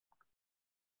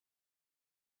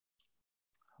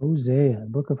Hosea,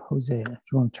 book of Hosea. If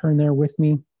you want to turn there with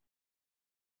me,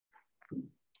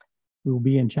 we will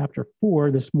be in chapter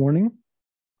 4 this morning.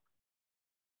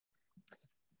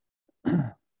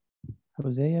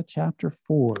 Hosea chapter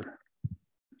 4.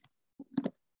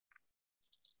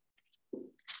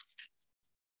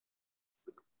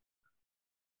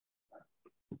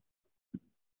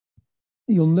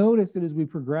 You'll notice that as we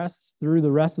progress through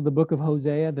the rest of the book of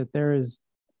Hosea, that there is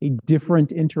a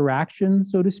different interaction,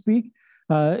 so to speak.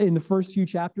 In the first few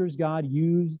chapters, God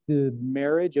used the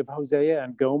marriage of Hosea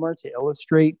and Gomer to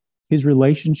illustrate his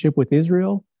relationship with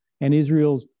Israel and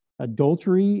Israel's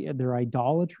adultery and their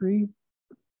idolatry.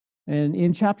 And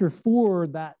in chapter 4,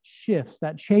 that shifts,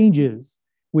 that changes.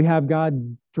 We have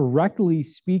God directly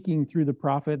speaking through the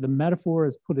prophet. The metaphor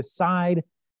is put aside,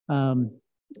 and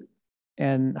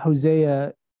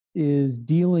Hosea is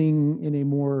dealing in a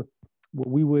more, what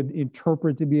we would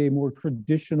interpret to be a more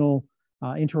traditional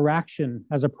interaction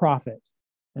as a prophet.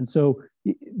 And so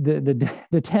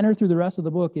the tenor through the rest of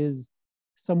the book is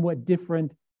somewhat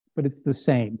different, but it's the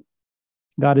same.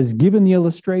 God has given the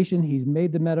illustration, he's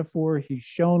made the metaphor, he's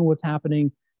shown what's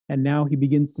happening, and now he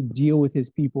begins to deal with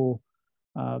his people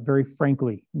very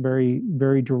frankly, very,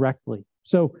 very directly.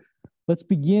 So let's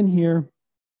begin here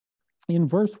in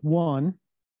verse 1.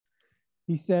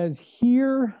 He says,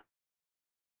 "Hear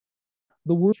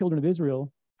the word, children of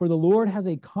Israel, for the Lord has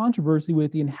a controversy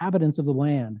with the inhabitants of the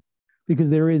land, because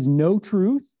there is no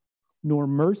truth, nor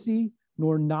mercy,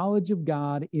 nor knowledge of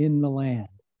God in the land."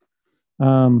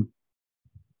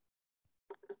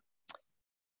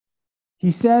 He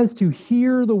says to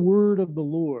hear the word of the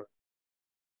Lord.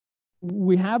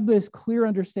 We have this clear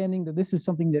understanding that this is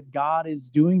something that God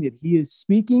is doing, that he is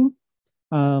speaking.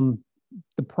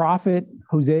 The prophet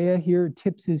Hosea here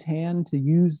tips his hand to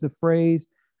use the phrase,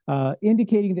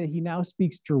 indicating that he now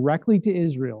speaks directly to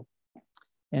Israel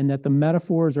and that the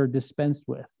metaphors are dispensed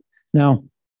with. Now,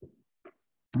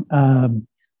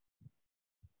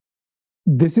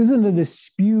 this isn't a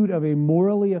dispute of a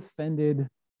morally offended,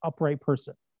 upright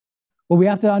person. But we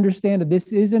have to understand that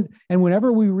this isn't, and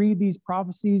whenever we read these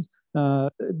prophecies,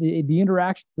 the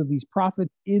interactions of these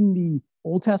prophets in the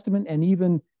Old Testament and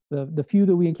even the few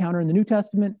that we encounter in the New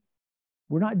Testament,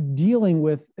 we're not dealing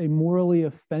with a morally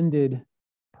offended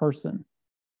person.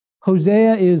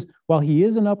 Hosea is, while he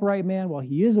is an upright man, while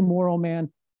he is a moral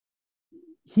man,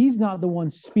 he's not the one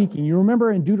speaking. You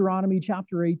remember in Deuteronomy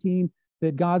chapter 18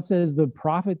 that God says the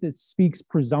prophet that speaks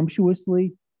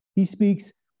presumptuously, he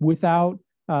speaks without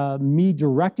me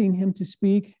directing him to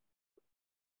speak.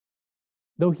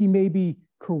 Though he may be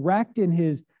correct in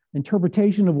his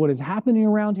interpretation of what is happening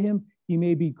around him, he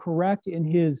may be correct in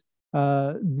his,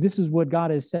 this is what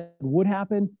God has said would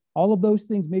happen. All of those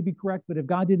things may be correct, but if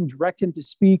God didn't direct him to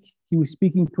speak, he was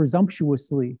speaking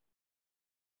presumptuously.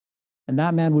 And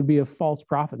that man would be a false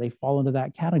prophet. They fall into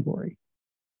that category.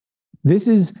 This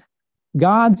is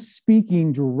God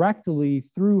speaking directly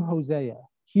through Hosea.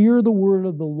 Hear the word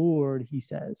of the Lord, he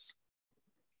says.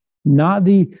 Not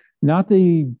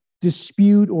the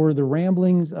dispute or the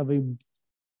ramblings of a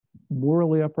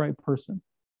morally upright person.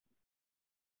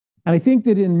 And I think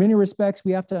that in many respects,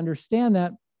 we have to understand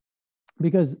that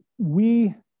because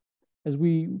as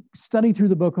we study through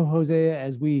the book of Hosea,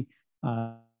 as we,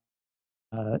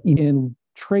 in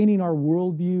training our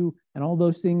worldview and all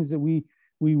those things that we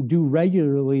do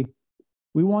regularly,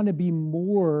 we want to be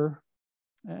more,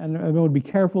 and I want to be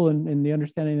careful in the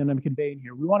understanding that I'm conveying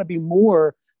here. We want to be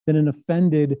more than an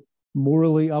offended,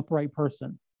 morally upright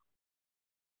person.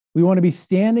 We want to be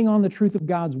standing on the truth of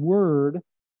God's word,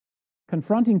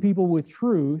 confronting people with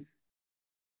truth,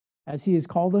 as he has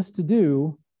called us to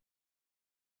do,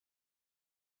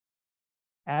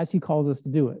 as he calls us to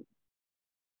do it.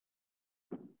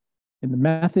 In the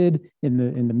method, in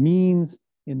the means,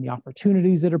 in the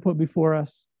opportunities that are put before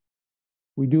us,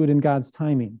 we do it in God's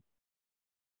timing.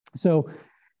 So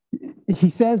he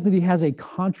says that he has a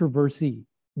controversy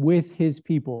with his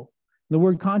people. The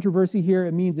word controversy here,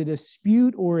 it means a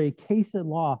dispute or a case at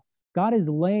law. God is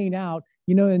laying out,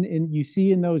 and you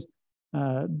see in those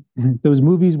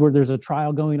movies where there's a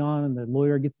trial going on and the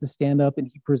lawyer gets to stand up and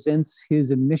he presents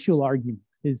his initial argument.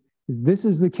 This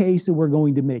is the case that we're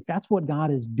going to make. That's what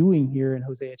God is doing here in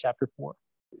Hosea chapter 4.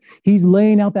 He's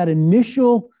laying out that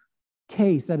initial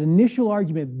case, that initial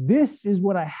argument. This is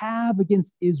what I have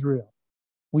against Israel.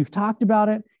 We've talked about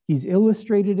it. He's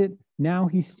illustrated it. Now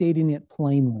he's stating it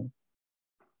plainly.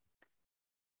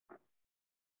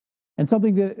 And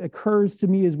something that occurs to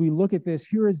me as we look at this,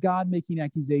 here is God making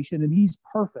accusation, and he's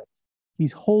perfect.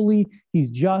 He's holy,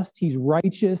 he's just, he's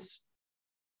righteous.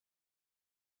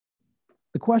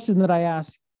 The question that I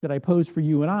ask that I pose for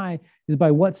you and I is,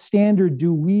 by what standard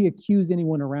do we accuse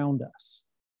anyone around us?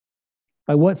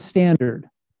 By what standard?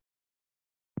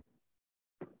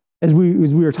 As we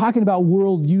were talking about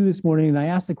worldview this morning, and I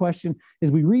asked the question,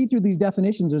 as we read through these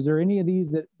definitions, is there any of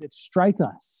these that strike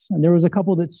us? And there was a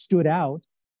couple that stood out,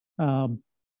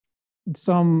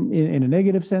 some in a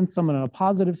negative sense, some in a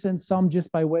positive sense, some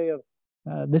just by way of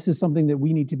this is something that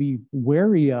we need to be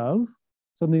wary of,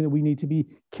 something that we need to be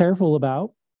careful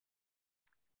about.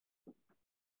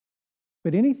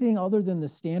 But anything other than the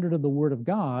standard of the Word of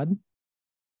God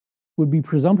would be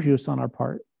presumptuous on our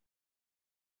part.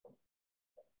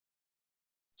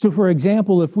 So, for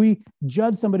example, if we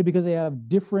judge somebody because they have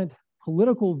different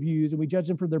political views, and we judge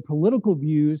them for their political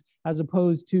views as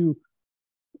opposed to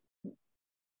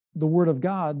the Word of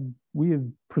God, we have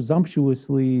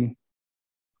presumptuously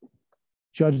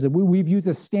judged that we've used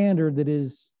a standard that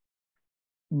is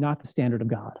not the standard of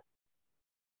God.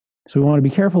 So we want to be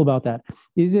careful about that.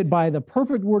 Is it by the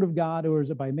perfect Word of God, or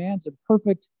is it by man's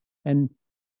imperfect and,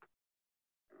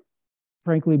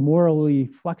 frankly, morally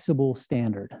flexible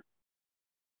standard?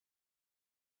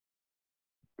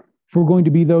 If we're going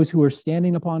to be those who are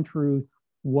standing upon truth,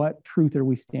 what truth are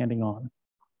we standing on?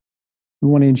 We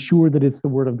want to ensure that it's the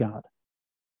Word of God.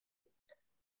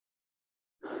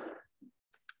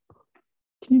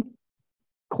 Can you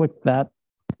click that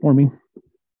for me?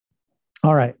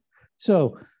 All right.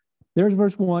 So there's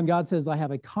verse 1. God says, I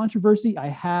have a controversy. I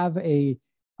have a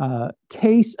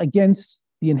case against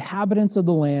the inhabitants of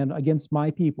the land, against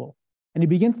my people. And he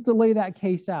begins to lay that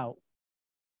case out.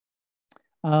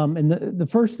 And the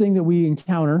first thing that we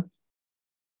encounter,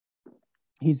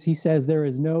 he says there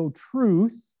is no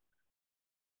truth.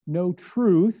 No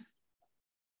truth.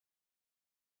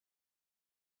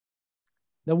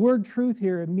 The word truth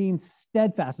here, it means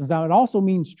steadfastness. Now, it also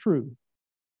means truth.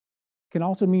 It can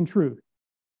also mean truth,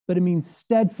 but it means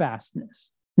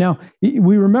steadfastness. Now,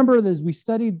 we remember as we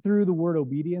studied through the word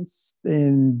obedience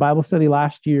in Bible study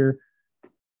last year, I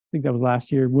think that was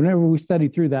last year, whenever we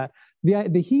studied through that,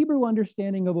 the Hebrew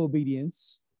understanding of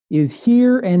obedience is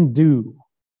hear and do.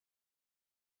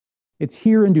 It's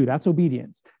hear and do. That's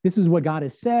obedience. This is what God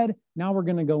has said. Now we're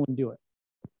going to go and do it.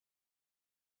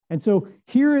 And so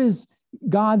here is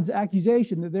God's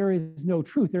accusation that there is no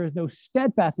truth. There is no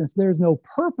steadfastness. There is no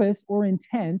purpose or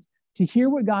intent to hear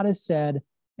what God has said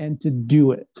and to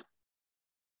do it.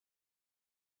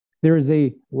 There is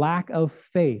a lack of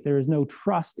faith. There is no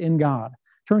trust in God.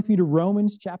 Turn with me to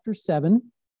Romans chapter 7.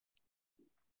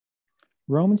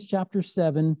 Romans chapter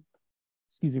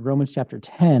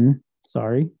 10.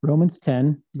 Romans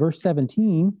 10, verse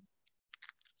 17.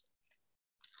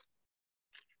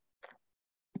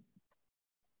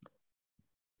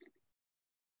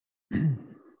 It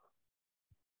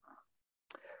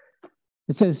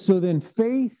says, so then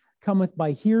faith cometh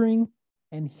by hearing,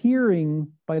 and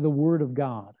hearing by the word of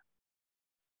God.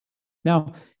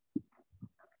 Now,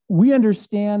 we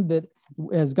understand that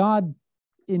as God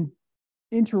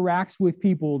interacts with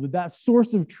people, that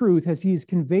source of truth, as he's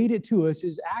conveyed it to us,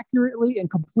 is accurately and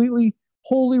completely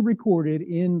wholly recorded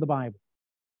in the Bible.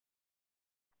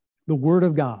 The Word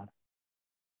of God.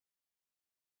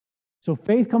 So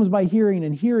faith comes by hearing,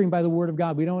 and hearing by the Word of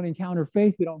God. We don't encounter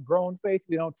faith. We don't grow in faith.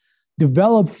 We don't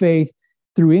develop faith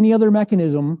through any other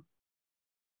mechanism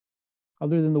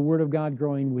other than the Word of God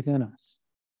growing within us,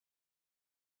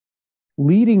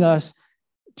 leading us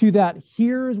to that,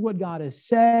 here's what God has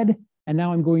said, and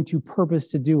now I'm going to purpose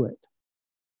to do it.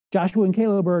 Joshua and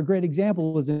Caleb are a great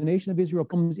example. As the nation of Israel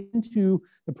comes into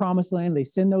the promised land, they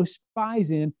send those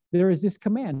spies in. There is this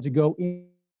command to go in.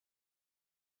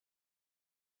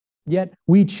 Yet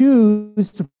we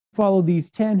choose to follow these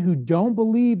 10 who don't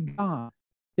believe God.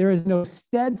 There is no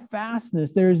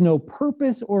steadfastness. There is no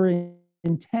purpose or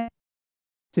intent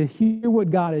to hear what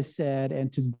God has said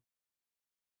and to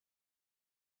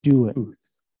do it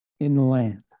in the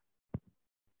land.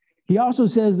 He also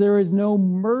says there is no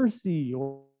mercy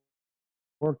or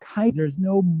kindness. There's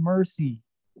no mercy.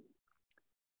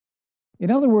 In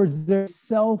other words, there's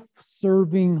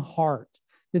self-serving heart,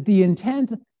 that the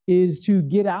intent is to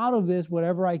get out of this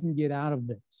whatever I can get out of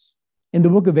this. In the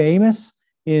book of Amos,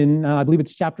 in I believe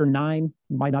it's chapter 9,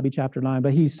 it might not be chapter 9,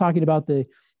 but he's talking about the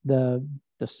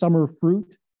summer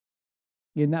fruit.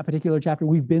 In that particular chapter,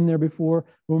 we've been there before.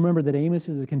 We'll remember that Amos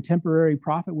is a contemporary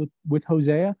prophet with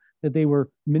Hosea, that they were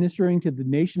ministering to the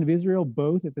nation of Israel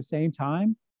both at the same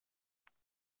time.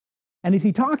 And as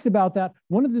he talks about that,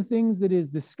 one of the things that is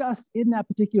discussed in that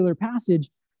particular passage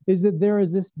is that there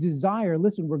is this desire.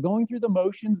 Listen, we're going through the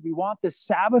motions. We want the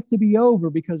Sabbath to be over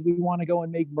because we want to go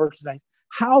and make merchandise.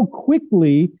 How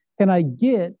quickly can I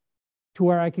get to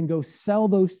where I can go sell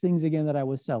those things again that I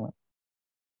was selling.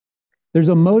 There's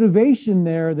a motivation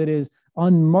there that is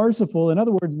unmerciful. In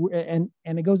other words, and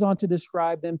it goes on to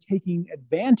describe them taking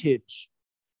advantage.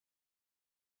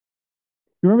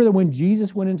 You remember that when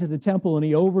Jesus went into the temple and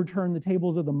he overturned the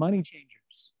tables of the money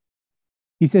changers,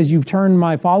 he says, you've turned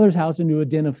my Father's house into a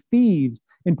den of thieves.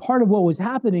 And part of what was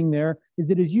happening there is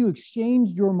that as you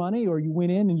exchanged your money, or you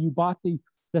went in and you bought the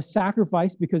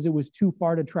sacrifice because it was too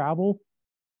far to travel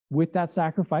with that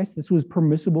sacrifice, this was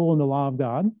permissible in the law of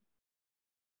God.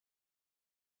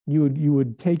 You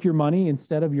would take your money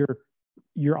instead of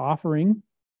your offering,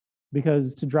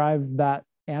 because to drive that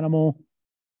animal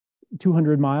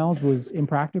 200 miles was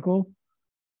impractical.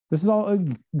 This is all,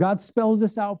 God spells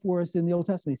this out for us in the Old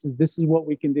Testament. He says, this is what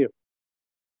we can do.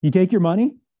 You take your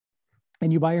money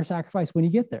and you buy your sacrifice when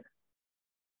you get there.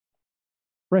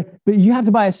 Right? But you have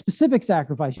to buy a specific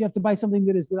sacrifice. You have to buy something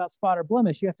that is without spot or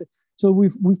blemish. So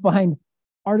we find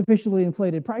artificially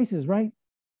inflated prices, right?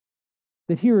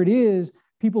 That here it is,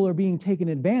 people are being taken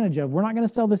advantage of. We're not going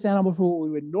to sell this animal for what we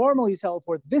would normally sell it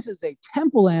for. This is a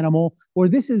temple animal, or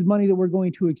this is money that we're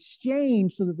going to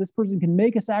exchange so that this person can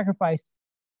make a sacrifice.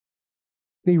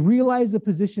 They realize the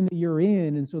position that you're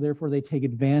in, and so therefore they take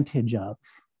advantage of.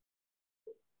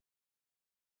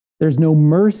 There's no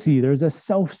mercy. There's a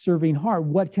self-serving heart.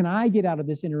 What can I get out of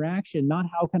this interaction? Not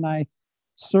how can I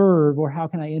serve or how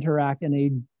can I interact in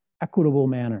an equitable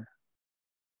manner.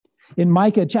 In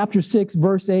Micah chapter 6,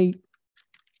 verse 8,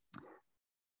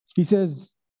 he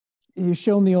says, "He's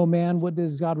shown thee, O man, what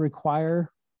does God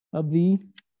require of thee?"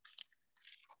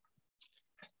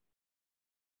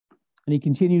 And he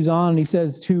continues on and he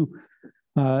says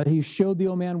he showed thee,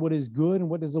 O man, what is good and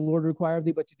what does the Lord require of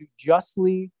thee, but to do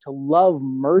justly, to love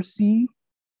mercy,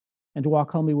 and to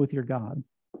walk humbly with your God.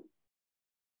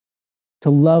 To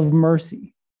love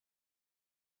mercy.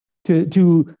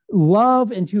 To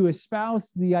love and to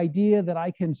espouse the idea that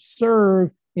I can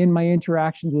serve in my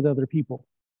interactions with other people.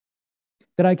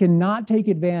 That I can not take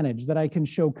advantage, that I can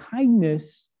show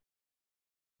kindness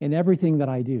in everything that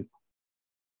I do.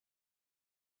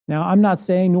 Now, I'm not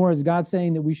saying, nor is God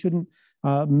saying, that we shouldn't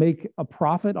make a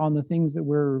profit on the things that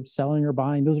we're selling or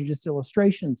buying. Those are just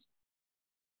illustrations.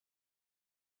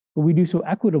 But we do so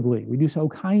equitably. We do so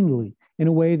kindly in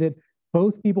a way that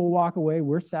both people walk away,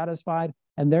 we're satisfied,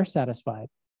 and they're satisfied.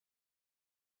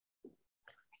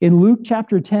 In Luke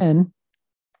chapter 10,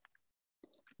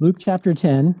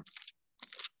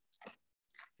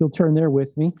 you'll turn there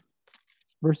with me,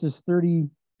 verses 30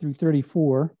 through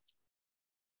 34.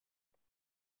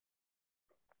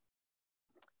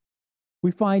 We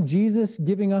find Jesus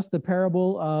giving us the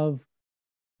parable of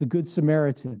the Good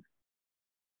Samaritan.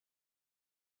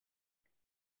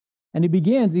 And he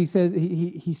begins, he says,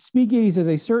 he's speaking, he says,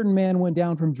 "A certain man went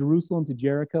down from Jerusalem to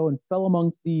Jericho and fell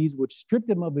among thieves, which stripped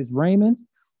him of his raiment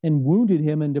and wounded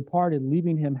him and departed,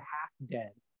 leaving him half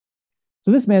dead."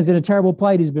 So this man's in a terrible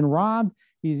plight. He's been robbed.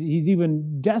 He's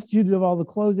even destitute of all the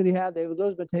clothes that he had. Those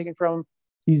have been taken from him.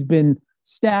 He's been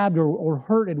stabbed or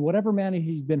hurt in whatever manner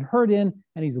he's been hurt in,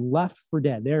 and he's left for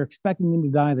dead. They're expecting him to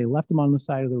die. They left him on the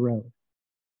side of the road.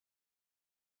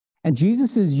 And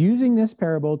Jesus is using this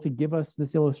parable to give us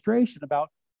this illustration about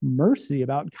mercy,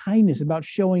 about kindness, about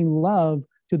showing love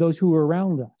to those who are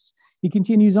around us. He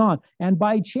continues on. "And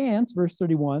by chance," verse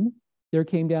 31, "there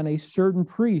came down a certain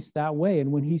priest that way.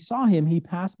 And when he saw him, he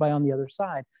passed by on the other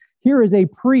side." Here is a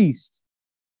priest.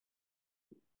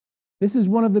 This is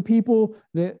one of the people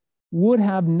that would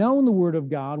have known the word of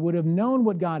God, would have known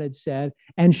what God had said,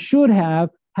 and should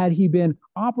have, had he been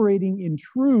operating in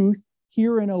truth,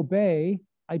 hear and obey.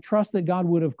 I trust that God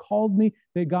would have called me,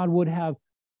 that God would have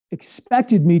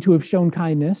expected me to have shown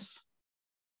kindness.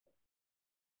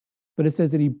 But it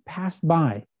says that he passed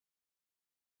by.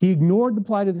 He ignored the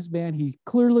plight of this man. He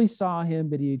clearly saw him,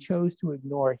 but he chose to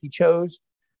ignore it. He chose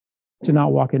to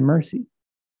not walk in mercy.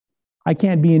 I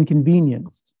can't be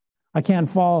inconvenienced. I can't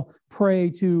fall prey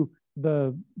to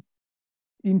the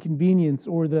inconvenience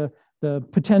or the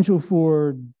potential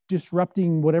for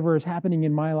disrupting whatever is happening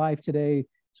in my life today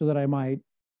so that I might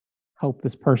help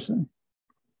this person.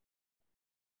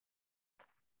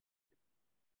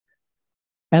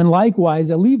 And likewise,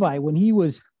 a Levite, when he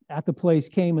was at the place,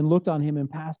 came and looked on him and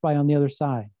passed by on the other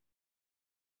side.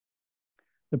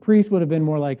 The priest would have been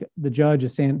more like the judge,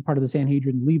 part of the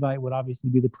Sanhedrin. Levite would obviously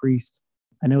be the priest.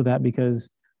 I know that because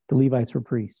the Levites were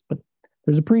priests. But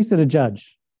there's a priest and a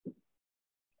judge.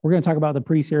 We're going to talk about the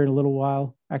priest here in a little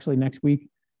while, actually next week.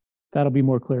 That'll be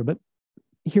more clear. But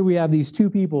here we have these two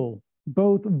people,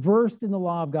 both versed in the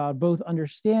law of God, both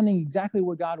understanding exactly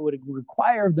what God would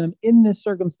require of them in this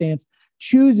circumstance,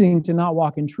 choosing to not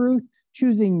walk in truth,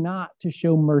 choosing not to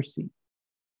show mercy.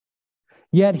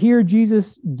 Yet here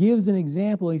Jesus gives an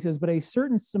example. He says, but a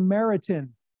certain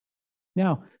Samaritan.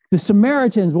 Now, the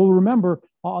Samaritans, well, remember,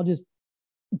 I'll just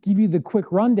give you the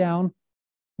quick rundown.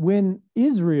 When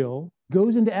Israel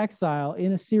goes into exile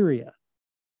in Assyria,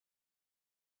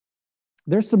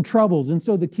 there's some troubles. And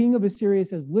so the king of Assyria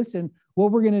says, listen,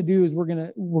 what we're going to do is we're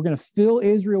going to fill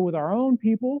Israel with our own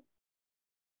people.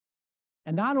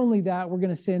 And not only that, we're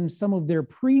going to send some of their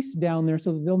priests down there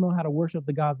so that they'll know how to worship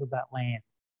the gods of that land.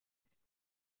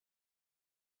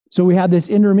 So we have this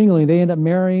intermingling. They end up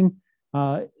marrying,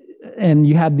 and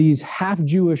you have these half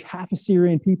Jewish, half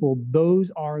Assyrian people. Those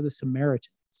are the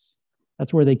Samaritans.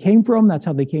 That's where they came from. That's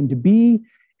how they came to be.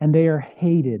 And they are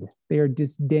hated. They are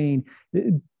disdained.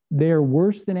 They are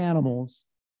worse than animals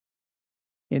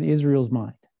in Israel's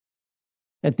mind.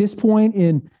 At this point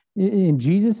in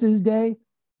Jesus's day,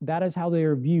 that is how they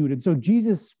are viewed. And so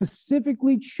Jesus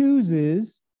specifically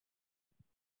chooses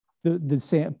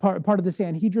the part of the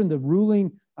Sanhedrin, the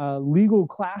ruling legal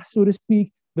class, so to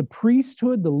speak, the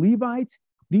priesthood, the Levites.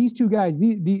 These two guys,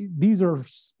 these are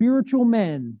spiritual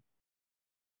men.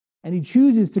 And he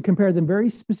chooses to compare them very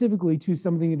specifically to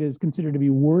something that is considered to be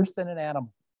worse than an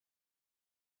animal.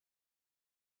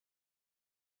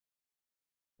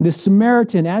 The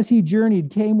Samaritan, as he journeyed,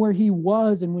 came where he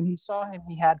was, and when he saw him,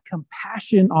 he had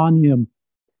compassion on him.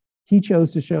 He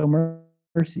chose to show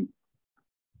mercy.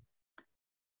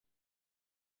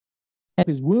 And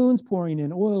his wounds, pouring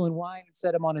in oil and wine, and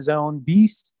set him on his own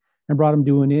beast, and brought him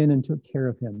to an inn and took care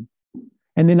of him.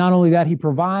 And then not only that, he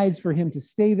provides for him to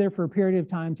stay there for a period of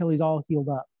time till he's all healed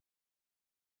up.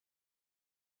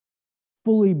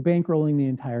 Fully bankrolling the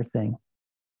entire thing.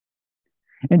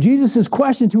 And Jesus'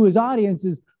 question to his audience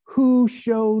is, who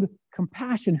showed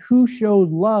compassion? Who showed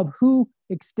love? Who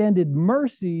extended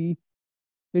mercy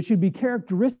that should be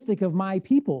characteristic of my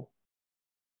people?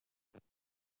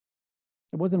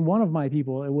 It wasn't one of my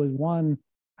people. It was one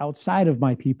outside of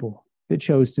my people that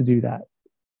chose to do that.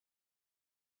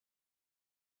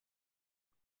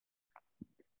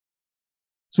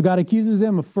 So God accuses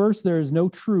them of, first, there is no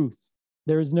truth.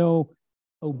 There is no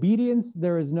obedience.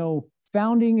 There is no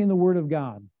founding in the word of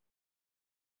God.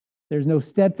 There's no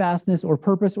steadfastness or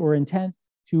purpose or intent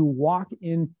to walk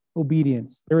in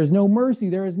obedience. There is no mercy.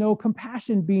 There is no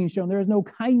compassion being shown. There is no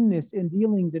kindness in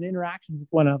dealings and interactions with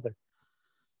one another.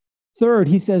 Third,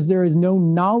 he says there is no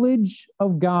knowledge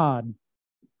of God.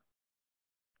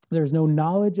 There's no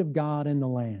knowledge of God in the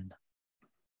land.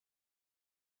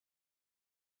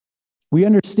 We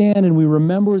understand and we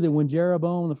remember that when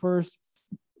Jeroboam the first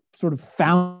sort of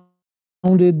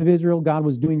founded Israel, God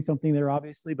was doing something there,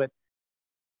 obviously, but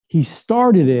he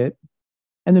started it,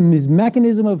 and then his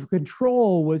mechanism of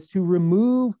control was to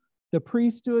remove the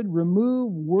priesthood,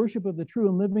 remove worship of the true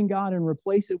and living God, and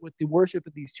replace it with the worship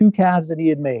of these two calves that he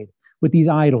had made, with these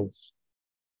idols.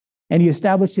 And he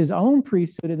established his own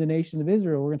priesthood in the nation of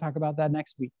Israel. We're going to talk about that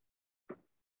next week.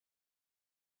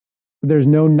 But there's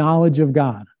no knowledge of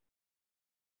God.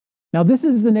 Now, this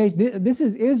is the nation, this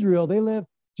is Israel. They live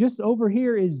just over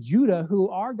here is Judah, who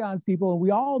are God's people. And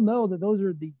we all know that those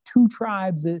are the two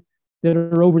tribes that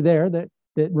are over there that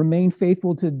remain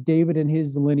faithful to David and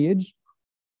his lineage.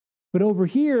 But over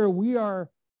here, we are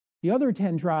the other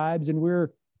 10 tribes, and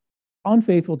we're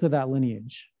unfaithful to that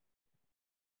lineage.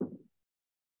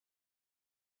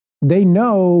 They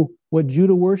know what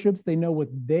Judah worships. They know what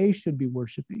they should be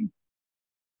worshiping.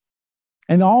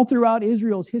 And all throughout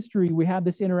Israel's history, we have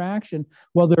this interaction.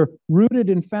 Well, they're rooted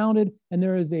and founded, and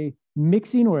there is a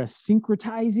mixing or a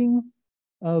syncretizing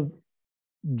of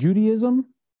Judaism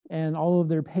and all of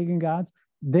their pagan gods.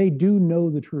 They do know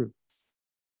the truth.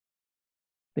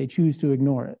 They choose to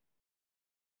ignore it.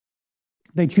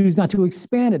 They choose not to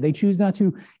expand it. They choose not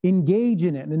to engage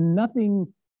in it. And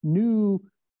nothing new,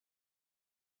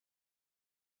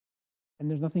 and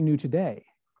there's nothing new today.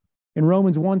 In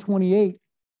Romans 1:28,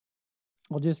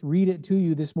 I'll just read it to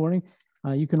you this morning.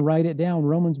 You can write it down,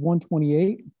 Romans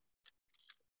 1:28.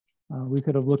 We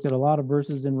could have looked at a lot of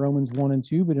verses in Romans 1 and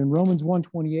 2, but in Romans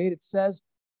 1:28 it says,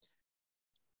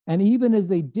 and even as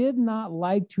they did not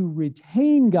like to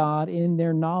retain God in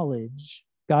their knowledge,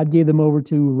 God gave them over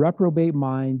to reprobate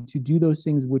mind to do those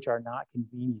things which are not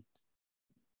convenient.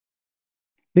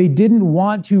 They didn't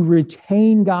want to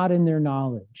retain God in their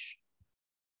knowledge.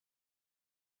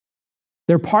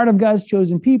 They're part of God's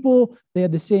chosen people. They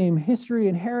have the same history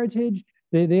and heritage.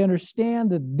 They understand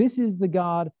that this is the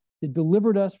God that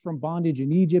delivered us from bondage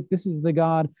in Egypt. This is the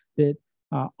God that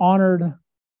honored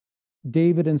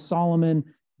David and Solomon.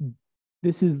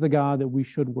 This is the God that we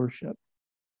should worship.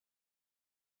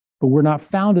 But we're not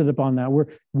founded upon that.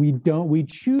 We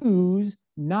choose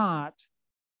not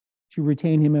to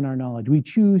retain him in our knowledge. We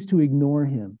choose to ignore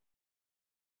him.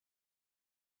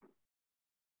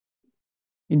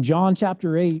 In John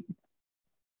chapter 8,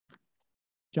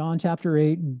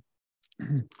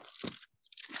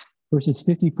 verses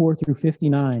 54 through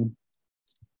 59.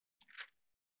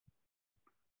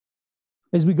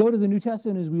 As we go to the New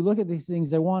Testament, as we look at these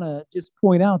things, I want to just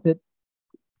point out that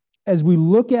as we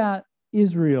look at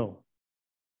Israel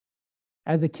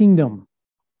as a kingdom,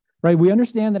 right, we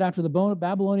understand that after the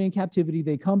Babylonian captivity,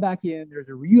 they come back in, there's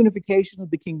a reunification of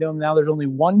the kingdom. Now there's only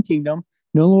one kingdom,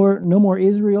 no more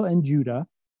Israel and Judah.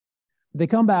 They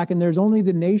come back and there's only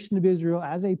the nation of Israel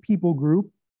as a people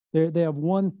group. They have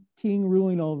one king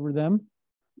ruling over them,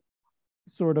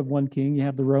 sort of one king. You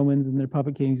have the Romans and their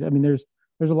puppet kings. I mean, there's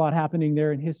a lot happening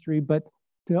there in history, but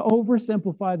to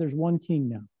oversimplify, there's one king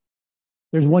now.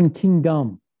 There's one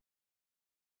kingdom.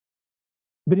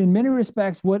 But in many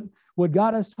respects, what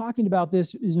God is talking about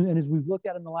this is, and as we've looked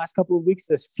at in the last couple of weeks,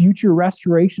 this future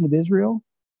restoration of Israel,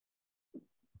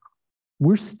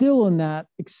 we're still in that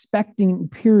expecting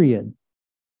period.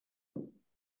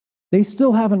 They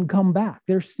still haven't come back.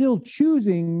 They're still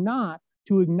choosing not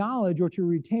to acknowledge or to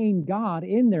retain God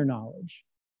in their knowledge.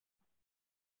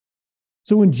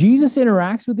 So when Jesus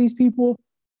interacts with these people,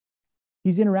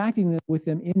 he's interacting with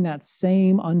them in that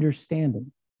same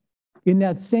understanding, in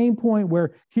that same point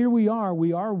where here we are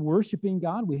worshiping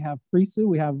God. We have priesthood.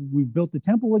 We've built the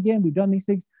temple again. We've done these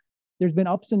things. There's been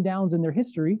ups and downs in their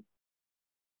history.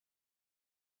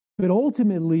 But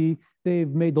ultimately, they've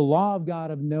made the law of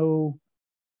God of no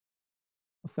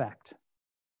effect.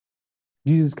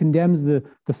 Jesus condemns the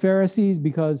Pharisees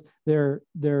because they're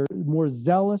more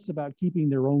zealous about keeping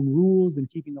their own rules than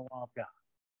keeping the law of God.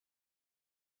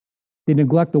 They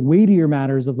neglect the weightier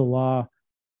matters of the law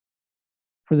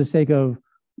for the sake of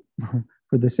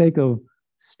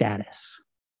status.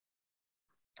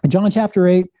 In John chapter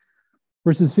 8,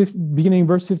 beginning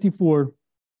verse 54,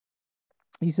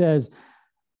 he says,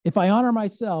 "If I honor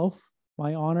myself,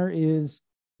 my honor is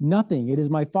nothing. It is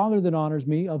my Father that honors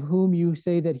me, of whom you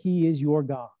say that he is your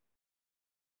God."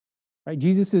 Right?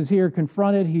 Jesus is here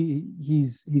confronted.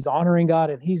 He's honoring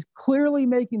God, and he's clearly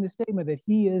making the statement that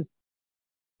he is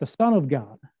the Son of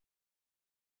God.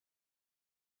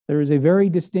 There is a very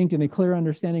distinct and a clear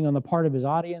understanding on the part of his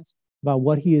audience about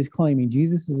what he is claiming.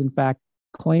 Jesus is, in fact,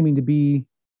 claiming to be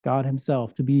God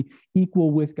himself, to be equal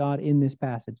with God in this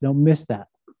passage. Don't miss that.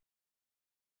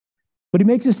 But he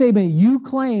makes a statement, you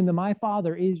claim that my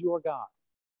Father is your God.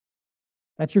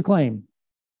 That's your claim.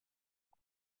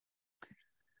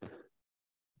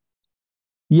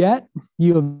 Yet,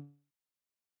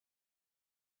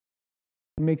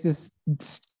 makes this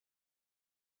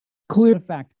clear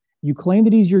fact. You claim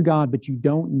that he's your God, but you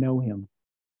don't know him.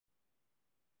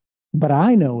 But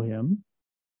I know him.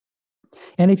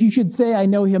 And if you should say, I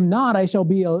know him not, I shall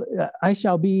be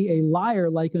a liar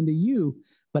like unto you.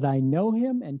 But I know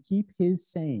him and keep his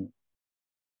saying.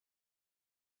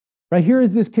 Right here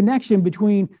is this connection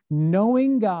between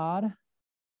knowing God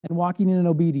and walking in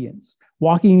obedience,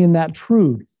 walking in that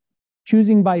truth,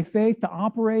 choosing by faith to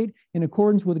operate in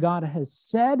accordance with what God has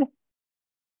said.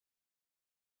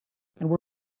 And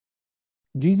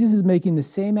Jesus is making the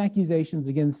same accusations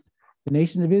against the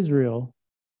nation of Israel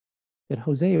that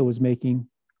Hosea was making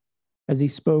as he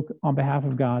spoke on behalf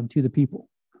of God to the people.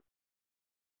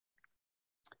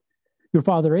 Your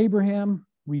father Abraham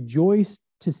rejoiced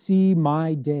to see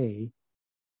my day,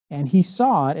 and he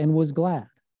saw it and was glad.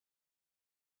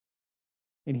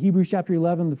 In Hebrews chapter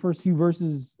 11, the first few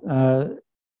verses,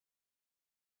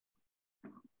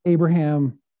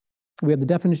 Abraham, we have the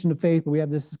definition of faith, but we have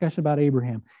this discussion about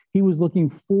Abraham. He was looking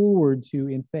forward to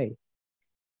in faith.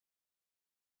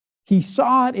 He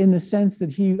saw it in the sense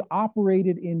that he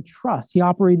operated in trust. He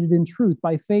operated in truth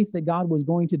by faith that God was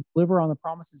going to deliver on the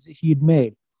promises that he had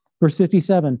made. Verse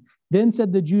 57, then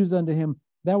said the Jews unto him,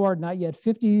 thou art not yet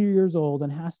 50 years old,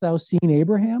 and hast thou seen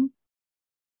Abraham?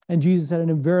 And Jesus said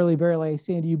unto him, verily, verily, I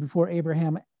say unto you, before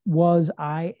Abraham was,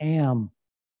 I am.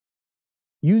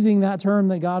 Using that term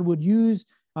that God would use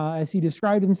as he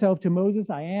described himself to Moses,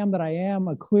 I am that I am,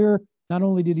 a clear, not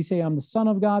only did he say I'm the Son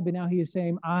of God, but now he is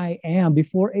saying I am.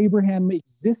 Before Abraham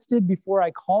existed, before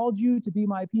I called you to be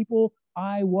my people,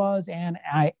 I was and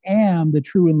I am the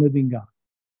true and living God.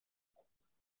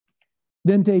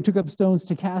 Then they took up stones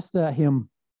to cast at him.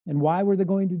 And why were they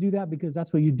going to do that? Because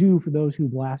that's what you do for those who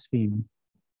blaspheme.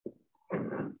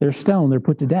 They're stoned, they're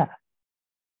put to death.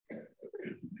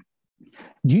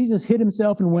 Jesus hid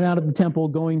himself and went out of the temple,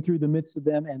 going through the midst of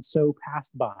them, and so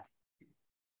passed by.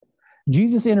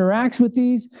 Jesus interacts with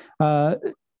these,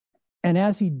 and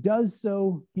as he does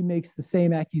so, he makes the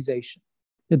same accusation.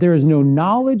 that there is no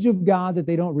knowledge of God, that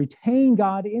they don't retain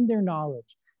God in their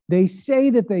knowledge. They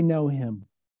say that they know him,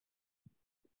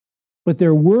 but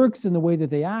their works and the way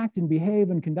that they act and behave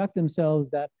and conduct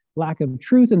themselves, that lack of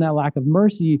truth and that lack of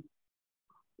mercy,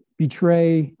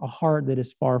 betray a heart that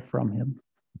is far from him.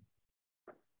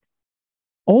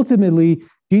 Ultimately,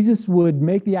 Jesus would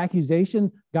make the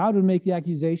accusation, God would make the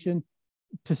accusation.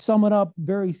 To sum it up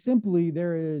very simply,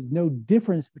 there is no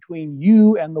difference between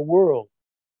you and the world,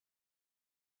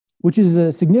 which is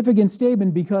a significant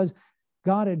statement because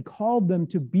God had called them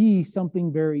to be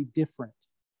something very different.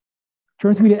 Turn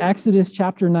with me to Exodus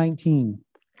chapter 19.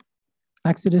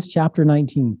 Exodus chapter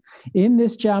 19. In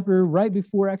this chapter, right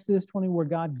before Exodus 20, where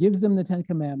God gives them the Ten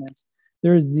Commandments,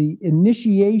 there is the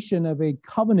initiation of a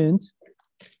covenant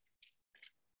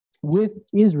with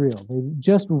Israel. They've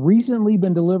just recently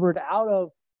been delivered out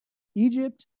of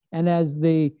Egypt, and as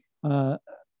they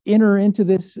enter into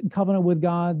this covenant with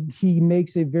God, he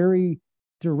makes a very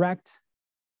direct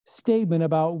statement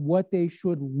about what they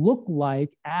should look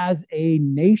like as a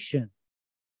nation.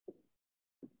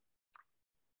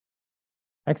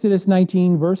 Exodus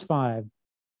 19, verse 5.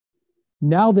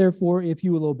 Now, therefore, if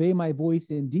you will obey my voice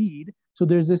indeed, so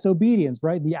there's this obedience,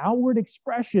 right? The outward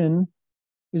expression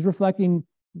is reflecting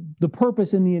the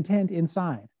purpose and the intent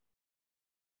inside.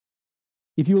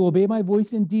 If you will obey my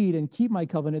voice indeed and keep my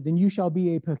covenant, then you shall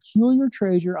be a peculiar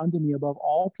treasure unto me above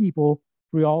all people,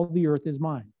 for all the earth is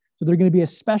mine. So they're going to be a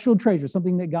special treasure,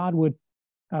 something that God would,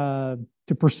 to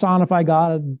personify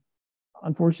God,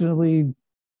 unfortunately,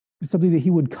 something that he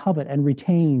would covet and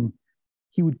retain.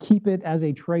 He would keep it as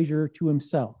a treasure to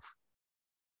himself.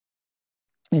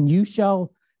 And you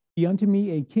shall be unto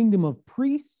me a kingdom of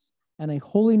priests and a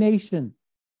holy nation.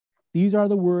 These are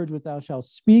the words which thou shalt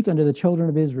speak unto the children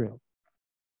of Israel.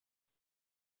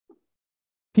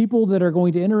 People that are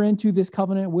going to enter into this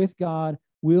covenant with God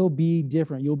will be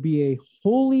different. You'll be a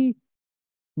holy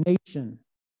nation,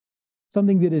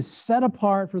 something that is set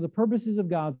apart for the purposes of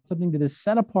God, something that is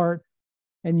set apart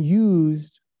and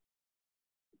used.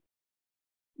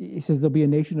 He says there'll be a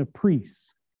nation of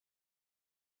priests,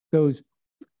 those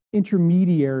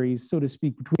intermediaries, so to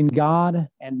speak, between God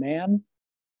and man,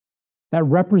 that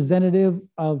representative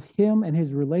of him and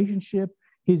his relationship,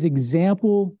 his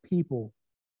example people.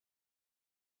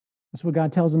 That's what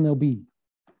God tells them they'll be.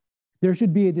 There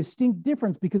should be a distinct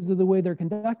difference because of the way they're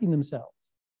conducting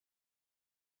themselves.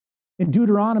 In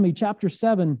Deuteronomy chapter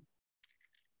 7,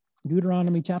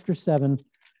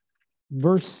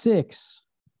 verse 6,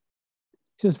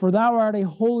 it says, for thou art a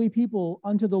holy people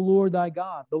unto the Lord thy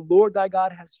God. The Lord thy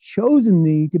God has chosen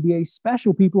thee to be a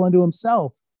special people unto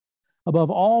himself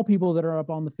above all people that are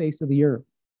upon the face of the earth.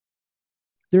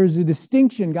 There is a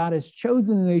distinction. God has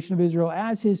chosen the nation of Israel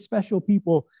as his special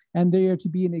people, and they are to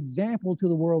be an example to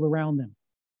the world around them.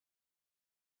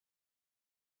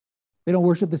 They don't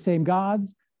worship the same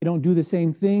gods. They don't do the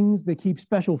same things. They keep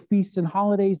special feasts and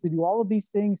holidays. They do all of these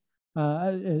things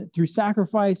through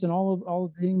sacrifice and all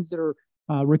of the things that are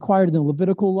required in the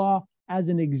Levitical law as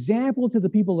an example to the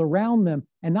people around them.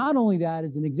 And not only that,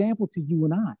 as an example to you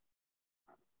and I.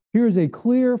 Here is a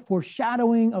clear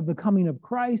foreshadowing of the coming of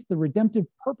Christ, the redemptive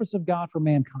purpose of God for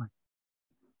mankind.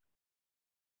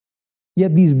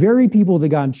 Yet these very people that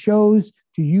God chose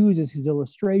to use as his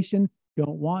illustration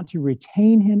don't want to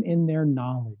retain him in their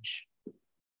knowledge.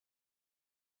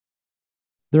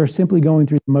 They're simply going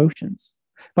through the motions.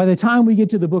 By the time we get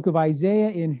to the book of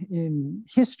Isaiah in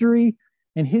history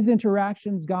and his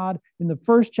interactions, God, in the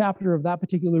first chapter of that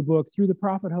particular book, through the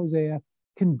prophet Hosea,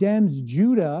 condemns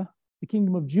Judah, the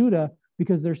kingdom of Judah,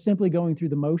 because they're simply going through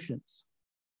the motions.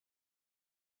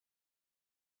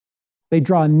 They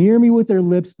draw near me with their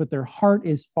lips, but their heart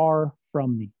is far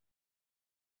from me.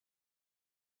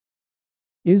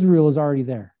 Israel is already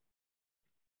there.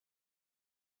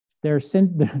 They're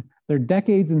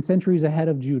decades and centuries ahead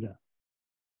of Judah.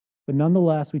 But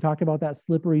nonetheless, we talked about that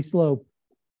slippery slope.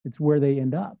 It's where they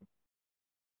end up.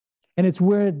 And it's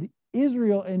where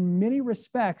Israel, in many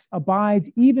respects,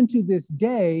 abides even to this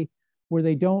day, where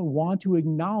they don't want to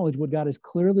acknowledge what God has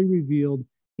clearly revealed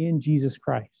in Jesus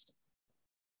Christ.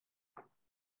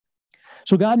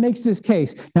 So God makes this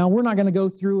case. Now, we're not going to go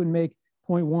through and make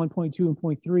point 1, point 2, and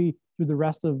point 3 through the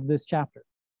rest of this chapter.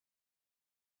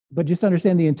 But just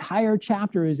understand the entire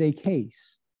chapter is a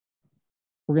case.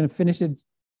 We're going to finish it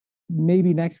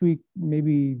maybe next week.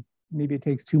 Maybe it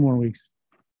takes 2 more weeks.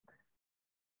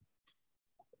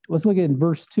 Let's look at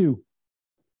verse 2.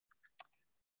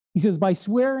 He says, by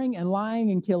swearing and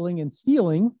lying and killing and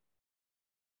stealing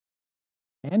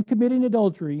and committing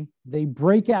adultery, they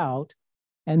break out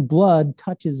and blood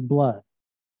touches blood.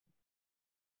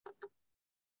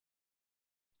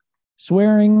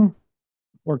 swearing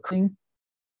or cursing,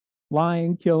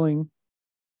 lying, killing,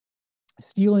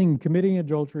 stealing, committing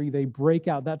adultery, they break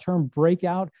out. That term break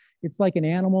out, it's like an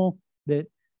animal that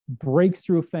breaks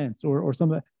through a fence or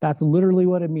something. That's literally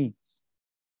what it means.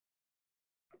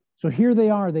 So here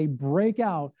they are, they break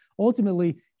out.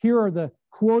 Ultimately, here are the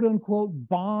quote unquote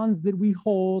bonds that we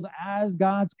hold as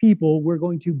God's people. We're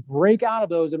going to break out of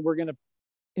those and we're going to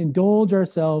indulge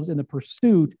ourselves in the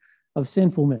pursuit of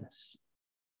sinfulness.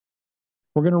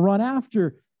 We're going to run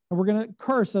after and we're going to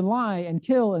curse and lie and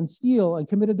kill and steal and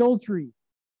commit adultery.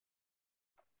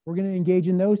 We're going to engage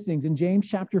in those things. In James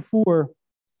chapter 4,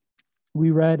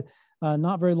 we read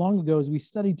not very long ago as we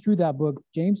studied through that book,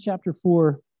 James chapter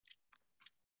 4,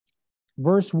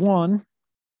 verse 1,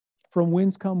 from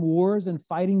whence come wars and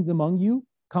fightings among you?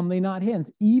 Come they not hence,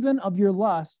 even of your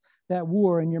lust that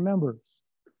war in your members.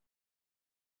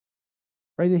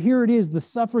 Right? Here it is, the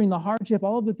suffering, the hardship,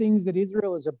 all of the things that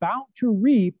Israel is about to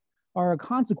reap are a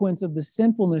consequence of the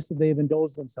sinfulness that they have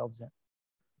indulged themselves in.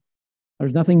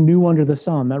 There's nothing new under the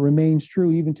sun. That remains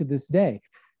true even to this day.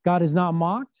 God is not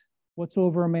mocked.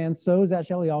 Whatsoever a man sows, that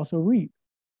shall he also reap.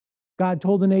 God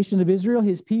told the nation of Israel,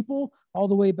 his people, all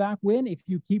the way back when, if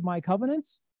you keep my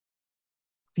covenants,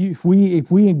 if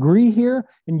we agree here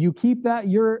and you keep that,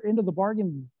 you're into the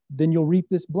bargain, then you'll reap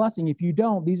this blessing. If you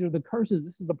don't, these are the curses.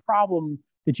 This is the problem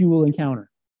that you will encounter.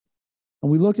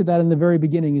 And we looked at that in the very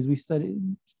beginning as we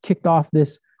kicked off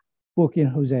this book in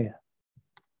Hosea.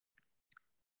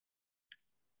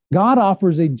 God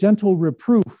offers a gentle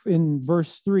reproof in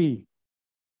verse 3. He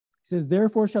says,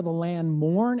 therefore shall the land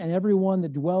mourn, and everyone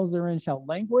that dwells therein shall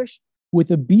languish. With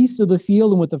the beasts of the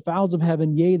field and with the fowls of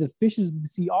heaven, yea, the fishes of the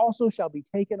sea also shall be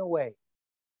taken away.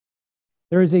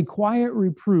 There is a quiet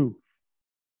reproof.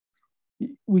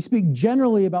 We speak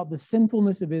generally about the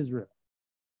sinfulness of Israel.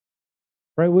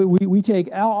 Right? We take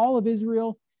all of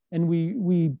Israel and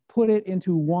we put it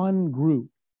into one group.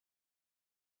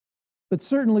 But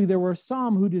certainly there were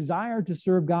some who desired to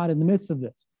serve God in the midst of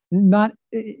this. Not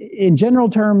in general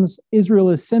terms, Israel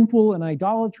is sinful and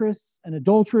idolatrous and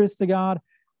adulterous to God.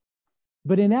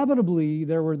 But inevitably,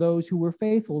 there were those who were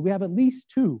faithful. We have at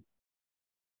least two.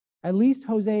 At least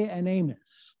Hosea and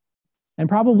Amos. And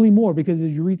probably more, because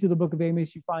as you read through the book of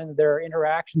Amos, you find that there are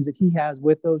interactions that he has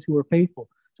with those who are faithful.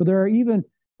 So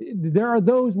there are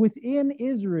those within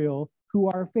Israel who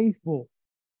are faithful.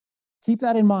 Keep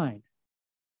that in mind.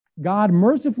 God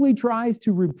mercifully tries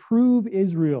to reprove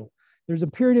Israel. There's a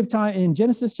period of time in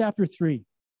Genesis chapter 3.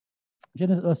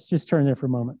 Let's just turn there for a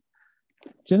moment.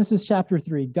 Genesis chapter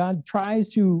 3. God tries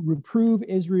to reprove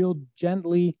Israel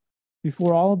gently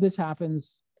before all of this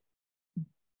happens.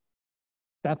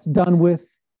 That's done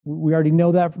with. We already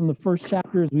know that from the first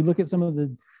chapter as we look at some of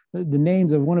the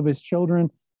names of one of his children.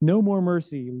 No more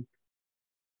mercy.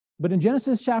 But in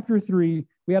Genesis chapter 3,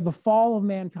 we have the fall of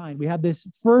mankind. We have this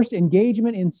first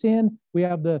engagement in sin. We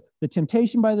have the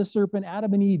temptation by the serpent,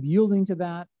 Adam and Eve yielding to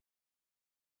that.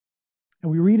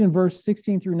 And we read in verse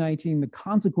 16 through 19 the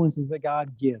consequences that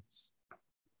God gives.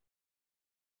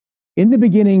 In the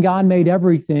beginning, God made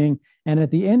everything, and at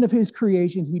the end of his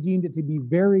creation, he deemed it to be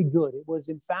very good. It was,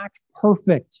 in fact,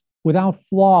 perfect, without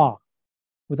flaw,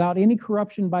 without any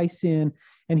corruption by sin.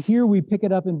 And here we pick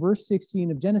it up in verse 16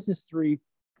 of Genesis 3.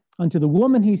 Unto the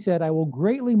woman he said, I will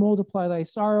greatly multiply thy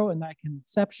sorrow and thy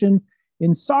conception.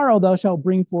 In sorrow thou shalt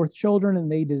bring forth children,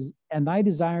 and thy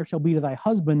desire shall be to thy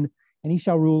husband, and he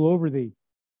shall rule over thee.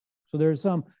 So there's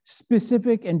some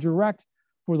specific and direct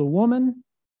for the woman.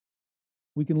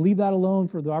 We can leave that alone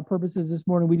for our purposes this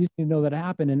morning. We just need to know that it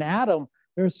happened. And Adam,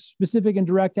 there's specific and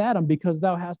direct Adam, because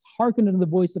thou hast hearkened unto the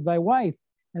voice of thy wife,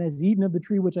 and hast eaten of the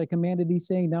tree which I commanded thee,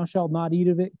 saying, thou shalt not eat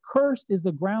of it. Cursed is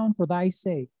the ground for thy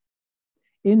sake.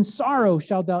 In sorrow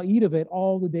shalt thou eat of it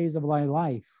all the days of thy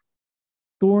life.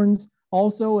 Thorns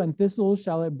also and thistles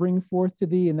shall it bring forth to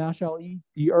thee, and thou shalt eat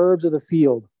the herbs of the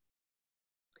field.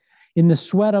 In the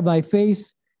sweat of thy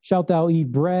face shalt thou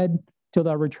eat bread, till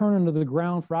thou return unto the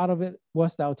ground, for out of it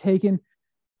wast thou taken.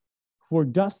 For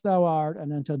dust thou art,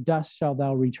 and unto dust shalt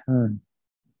thou return.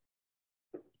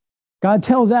 God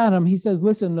tells Adam, he says,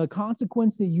 listen, the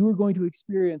consequence that you are going to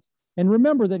experience, and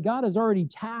remember that God has already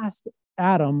tasked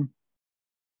Adam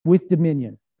with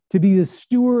dominion, to be the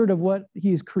steward of what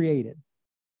he has created.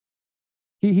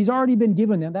 He's already been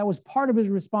given that. That was part of his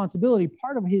responsibility.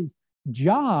 Part of his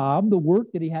job, the work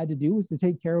that he had to do, was to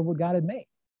take care of what God had made.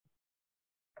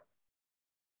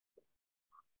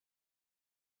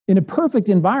 In a perfect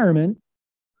environment,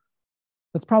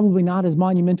 that's probably not as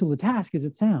monumental a task as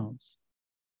it sounds.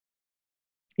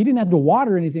 He didn't have to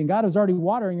water anything. God was already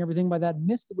watering everything by that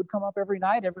mist that would come up every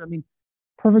night.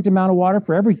 Perfect amount of water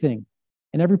for everything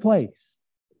in every place.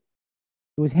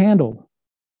 it was handled.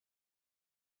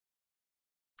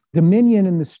 Dominion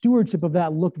and the stewardship of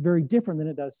that looked very different than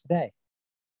it does today.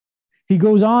 He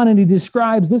goes on and he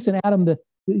describes, listen, Adam,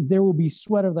 there will be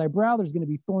sweat of thy brow. There's going to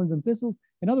be thorns and thistles.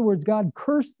 In other words, God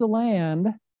cursed the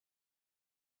land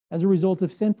as a result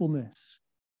of sinfulness.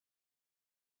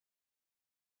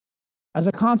 As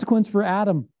a consequence for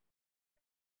Adam,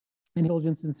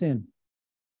 indulgence in sin.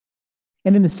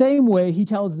 And in the same way, he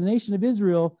tells the nation of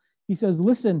Israel, he says,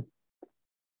 listen,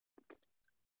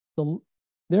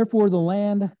 therefore the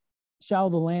land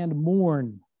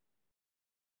mourn.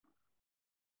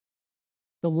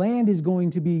 The land is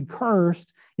going to be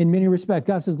cursed in many respects.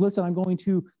 God says, listen, I'm going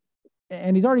to,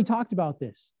 and he's already talked about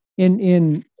this.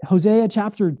 In Hosea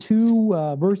chapter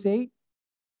 2, verse 8,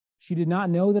 she did not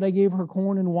know that I gave her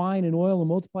corn and wine and oil and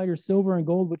multiplied her silver and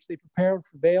gold, which they prepared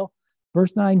for Baal.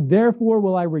 Verse 9, therefore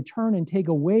will I return and take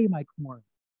away my corn.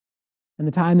 And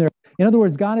the time there. In other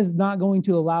words, God is not going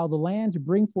to allow the land to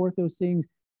bring forth those things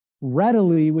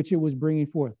readily, which it was bringing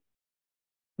forth.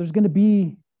 There's going to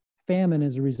be famine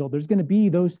as a result. There's going to be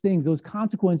those things, those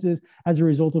consequences as a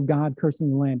result of God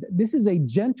cursing the land. This is a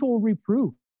gentle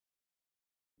reproof.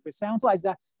 It sounds like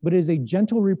that, but it is a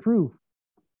gentle reproof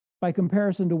by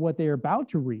comparison to what they are about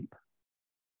to reap.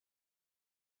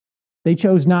 They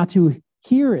chose not to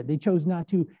hear it. They chose not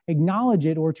to acknowledge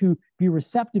it or to be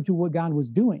receptive to what God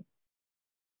was doing.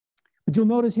 But you'll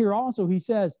notice here also, he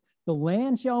says, the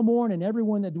land shall mourn and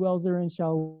everyone that dwells therein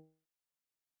shall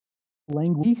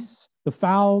languish, the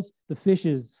fowls, the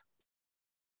fishes.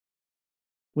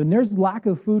 When there's lack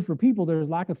of food for people, there's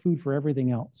lack of food for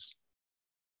everything else.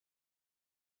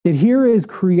 That here is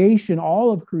creation,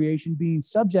 all of creation being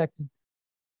subjected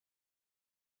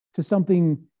to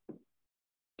something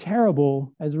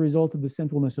terrible as a result of the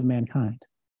sinfulness of mankind.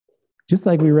 Just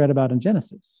like we read about in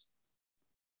Genesis.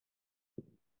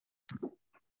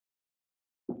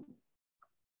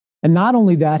 And not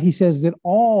only that, he says that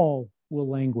all will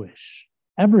languish.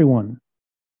 Everyone.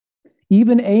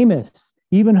 Even Amos,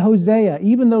 even Hosea,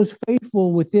 even those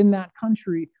faithful within that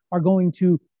country are going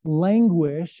to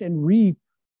languish and reap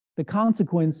the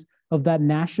consequence of that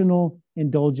national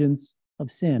indulgence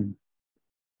of sin.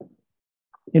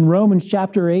 In Romans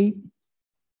chapter 8,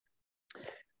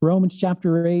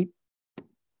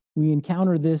 we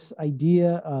encounter this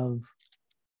idea of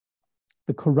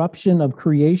the corruption of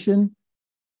creation.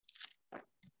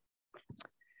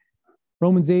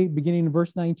 Romans 8, beginning in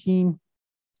verse 19,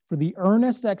 for the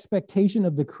earnest expectation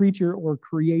of the creature or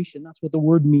creation, that's what the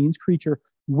word means, creature,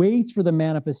 waits for the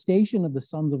manifestation of the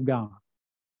sons of God.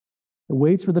 It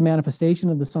waits for the manifestation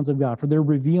of the sons of God, for their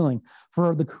revealing.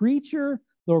 For the creature,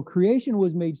 though creation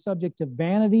was made subject to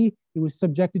vanity, it was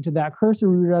subjected to that curse that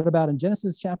we read about in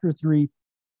Genesis chapter 3,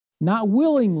 not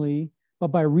willingly, but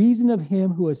by reason of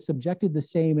him who has subjected the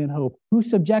same in hope. Who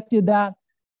subjected that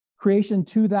creation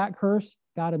to that curse?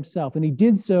 God himself. And he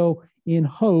did so in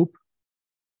hope,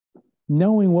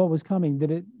 knowing what was coming,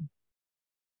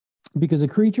 because the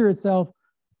creature itself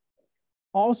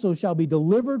also shall be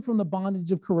delivered from the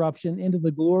bondage of corruption into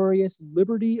the glorious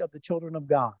liberty of the children of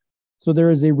God. So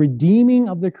there is a redeeming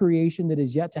of the creation that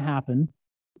is yet to happen.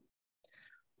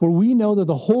 For we know that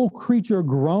the whole creature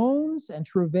groans and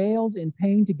travails in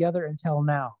pain together until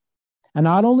now. And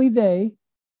not only they,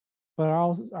 but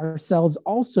ourselves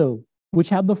also, which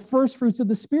have the first fruits of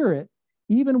the Spirit,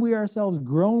 even we ourselves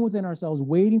groan within ourselves,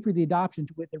 waiting for the adoption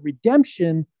to wit, the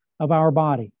redemption of our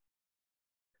body.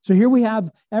 So here we have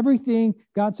everything,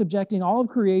 God subjecting all of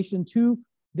creation to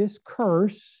this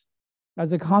curse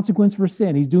as a consequence for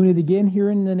sin. He's doing it again here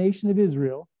in the nation of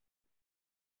Israel.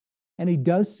 And he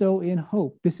does so in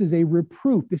hope. This is a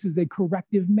reproof. This is a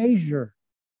corrective measure.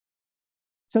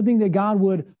 Something that God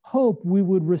would hope we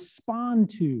would respond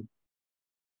to.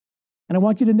 And I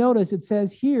want you to notice it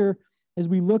says here, as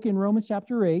we look in Romans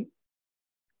chapter 8,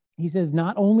 he says,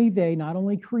 not only they, not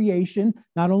only creation,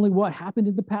 not only what happened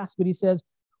in the past, but he says,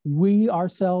 we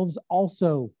ourselves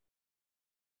also,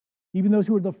 even those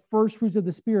who are the first fruits of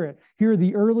the Spirit. Here,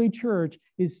 the early church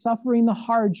is suffering the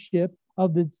hardship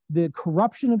of the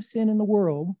corruption of sin in the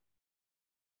world,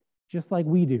 just like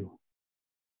we do.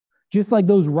 Just like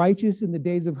those righteous in the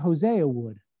days of Hosea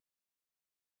would.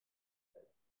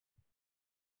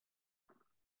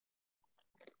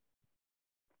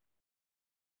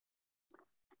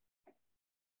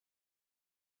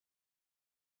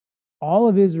 All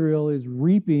of Israel is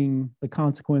reaping the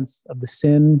consequence of the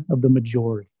sin of the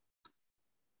majority.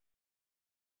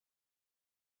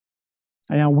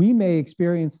 And now we may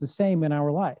experience the same in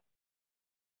our life.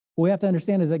 What we have to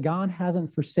understand is that God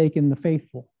hasn't forsaken the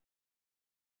faithful.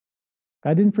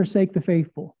 God didn't forsake the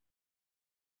faithful.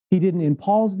 He didn't in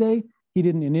Paul's day. he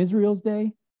didn't in Israel's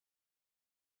day.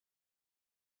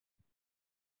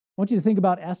 I want you to think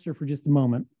about Esther for just a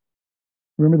moment.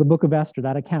 Remember the book of Esther,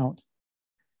 that account.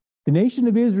 The nation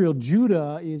of Israel,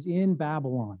 Judah, is in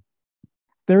Babylon.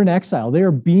 They're in exile. They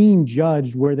are being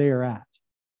judged where they are at.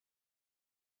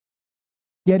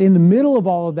 Yet in the middle of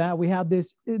all of that, we have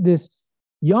this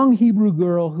young Hebrew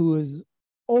girl who is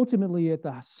ultimately at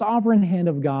the sovereign hand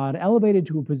of God, elevated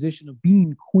to a position of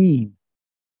being queen.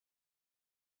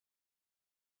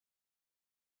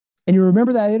 And you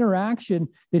remember that interaction,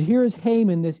 that here is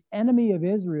Haman, this enemy of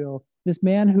Israel, this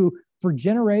man who for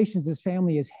generations, his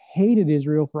family has hated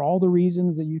Israel for all the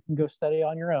reasons that you can go study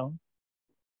on your own.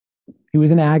 He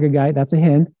was an Agagite. That's a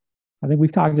hint. I think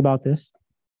we've talked about this.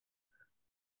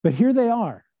 But here they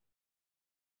are.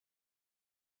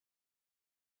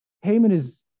 Haman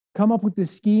has come up with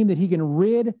this scheme that he can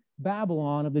rid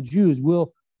Babylon of the Jews.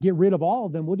 We'll get rid of all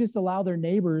of them. We'll just allow their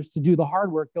neighbors to do the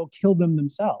hard work. They'll kill them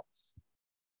themselves.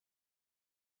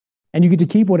 And you get to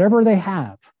keep whatever they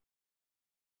have.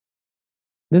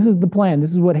 This is the plan.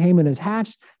 This is what Haman has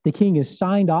hatched. The king has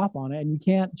signed off on it, and you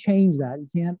can't change that. You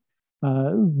can't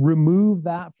remove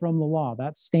that from the law.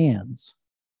 That stands.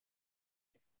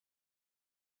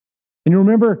 And you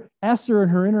remember Esther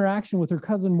and her interaction with her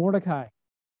cousin Mordecai.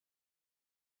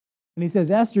 And he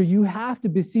says, Esther, you have to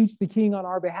beseech the king on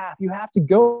our behalf. You have to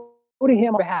go to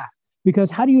him on behalf. Because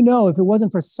how do you know if it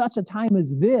wasn't for such a time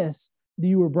as this that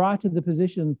you were brought to the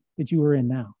position that you are in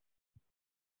now?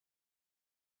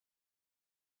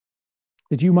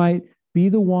 That you might be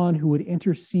the one who would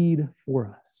intercede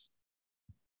for us.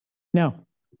 Now,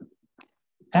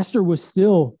 Esther was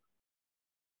still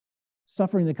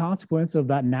suffering the consequence of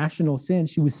that national sin.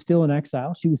 She was still in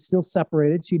exile. She was still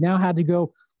separated. She now had to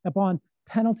go upon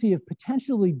penalty of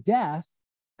potentially death,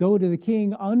 go to the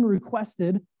king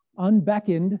unrequested,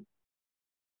 unbeckoned,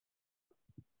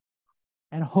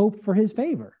 and hope for his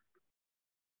favor,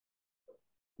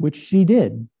 which she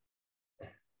did.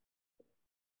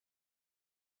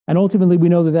 And ultimately, we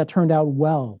know that that turned out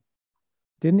well.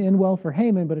 Didn't end well for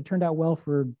Haman, but it turned out well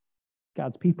for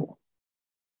God's people.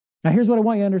 Now, here's what I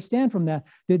want you to understand from that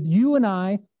you and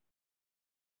I,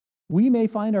 we may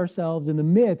find ourselves in the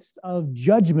midst of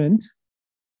judgment,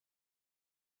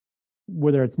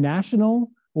 whether it's national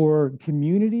or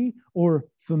community or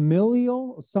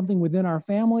familial, something within our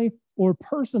family, or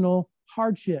personal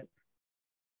hardship.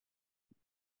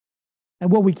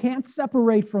 And what we can't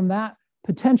separate from that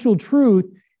potential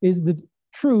truth is the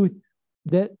truth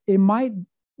that it might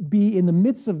be in the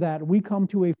midst of that, we come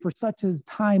to a for such a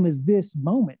time as this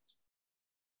moment.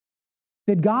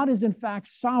 That God is in fact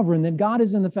sovereign, that God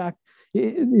is in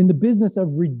the business of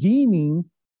redeeming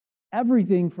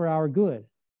everything for our good.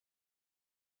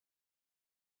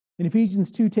 In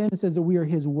Ephesians 2:10, it says that we are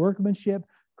his workmanship,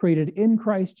 created in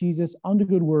Christ Jesus unto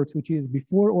good works, which he has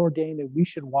before ordained that we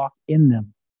should walk in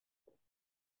them.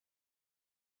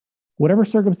 Whatever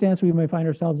circumstance we may find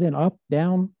ourselves in, up,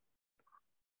 down,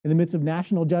 in the midst of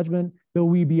national judgment, though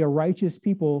we be a righteous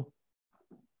people,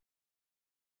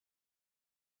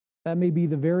 that may be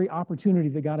the very opportunity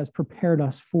that God has prepared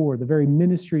us for, the very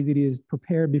ministry that he has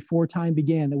prepared before time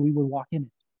began, that we would walk in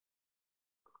it.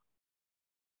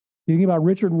 You think about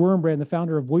Richard Wurmbrand, the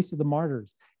founder of Voice of the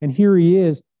Martyrs, and here he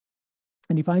is,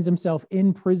 and he finds himself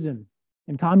in prison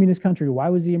in communist country. Why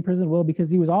was he in prison? Well, because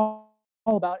he was all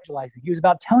about evangelizing. He was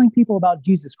about telling people about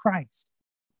Jesus Christ.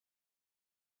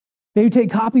 They would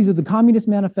take copies of the Communist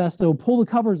Manifesto, pull the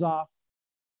covers off,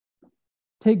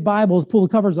 take Bibles, pull the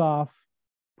covers off,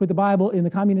 put the Bible in the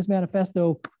Communist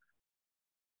Manifesto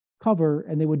cover,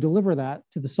 and they would deliver that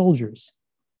to the soldiers.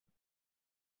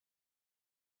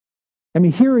 I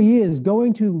mean, here he is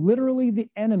going to literally the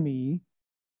enemy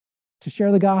to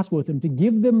share the gospel with them, to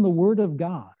give them the word of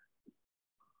God.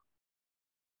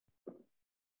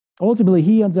 Ultimately,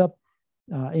 he ends up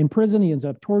in prison. He ends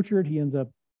up tortured. He ends up,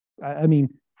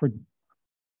 for,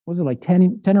 was it like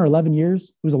 10 or 11 years?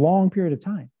 It was a long period of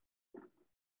time.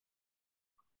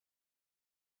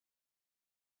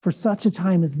 For such a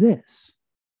time as this.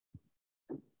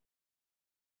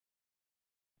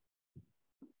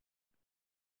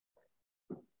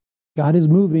 God is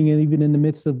moving even in the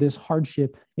midst of this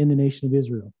hardship in the nation of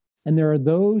Israel. And there are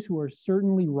those who are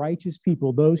certainly righteous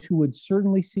people, those who would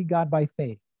certainly seek God by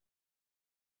faith.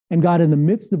 And God, in the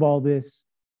midst of all this,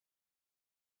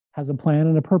 has a plan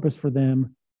and a purpose for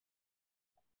them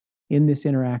in this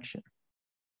interaction,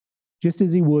 just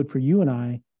as he would for you and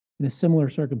I in a similar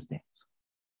circumstance.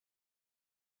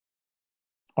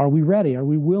 Are we ready? Are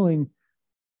we willing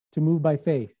to move by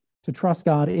faith, to trust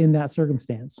God in that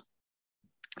circumstance?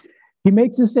 He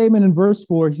makes a statement in verse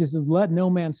 4. He says, let no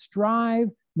man strive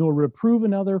nor reprove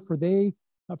another, for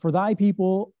thy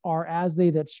people are as they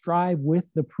that strive with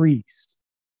the priest.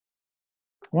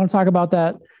 I want to talk about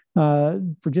that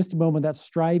for just a moment, that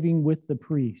striving with the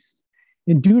priest.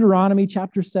 In Deuteronomy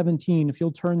chapter 17, if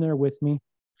you'll turn there with me.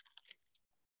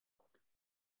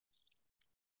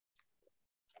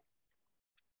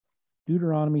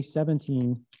 Deuteronomy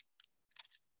 17.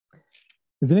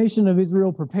 As the nation of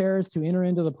Israel prepares to enter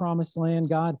into the promised land,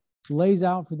 God lays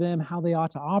out for them how they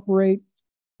ought to operate.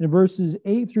 In verses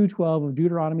 8 through 12 of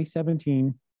Deuteronomy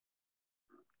 17,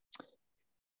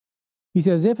 he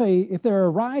says, if there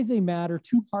arise a matter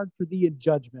too hard for thee in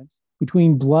judgment,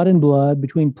 between blood and blood,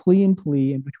 between plea and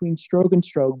plea, and between stroke and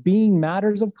stroke, being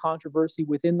matters of controversy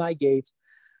within thy gates,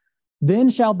 then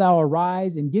shalt thou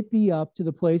arise and get thee up to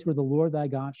the place where the Lord thy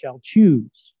God shall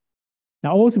choose.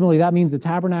 Now, ultimately, that means the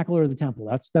tabernacle or the temple.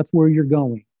 That's where you're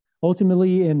going.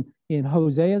 Ultimately, in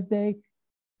Hosea's day,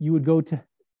 you would go to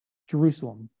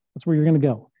Jerusalem. That's where you're going to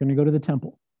go. You're going to go to the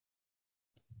temple.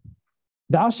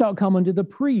 Thou shalt come unto the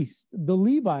priests, the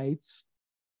Levites,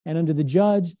 and unto the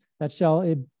judge that shall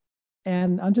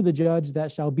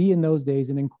be in those days,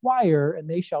 and inquire, and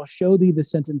they shall show thee the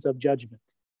sentence of judgment.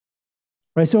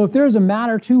 Right? So if there's a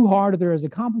matter too hard, if there is a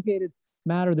complicated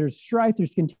matter, there's strife,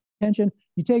 there's contention,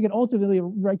 you take it ultimately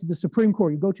right to the Supreme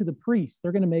Court. You go to the priests.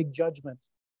 They're going to make judgment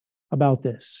about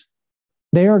this.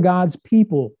 They are God's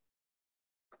people.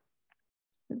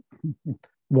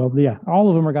 Well, yeah, all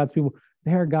of them are God's people.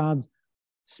 They are God's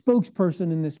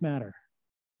spokesperson in this matter.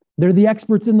 They're the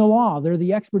experts in the law. They're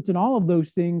the experts in all of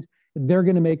those things. They're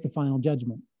going to make the final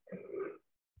judgment.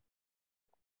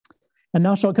 And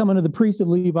thou shalt come unto the priests of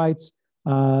Levites,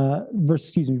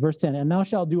 verse 10. And thou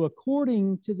shalt do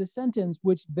according to the sentence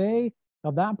which they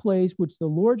of that place which the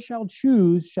Lord shall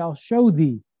choose shall show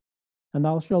thee. And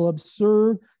thou shalt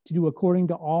observe to do according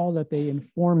to all that they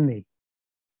inform thee.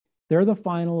 They're the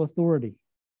final authority,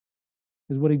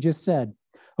 is what he just said.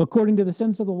 According to the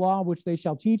sense of the law which they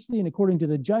shall teach thee, and according to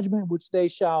the judgment which they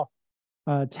shall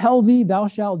tell thee, thou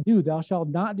shalt do. Thou shalt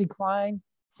not decline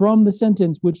from the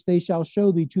sentence which they shall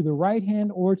show thee to the right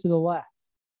hand or to the left.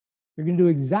 You're going to do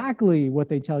exactly what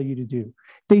they tell you to do.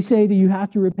 If they say that you have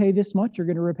to repay this much, you're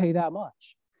going to repay that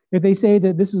much. If they say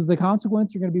that this is the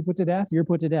consequence, you're going to be put to death, you're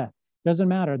put to death. Doesn't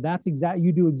matter.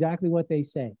 You do exactly what they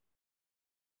say.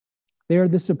 They are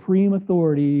the supreme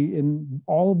authority in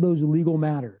all of those legal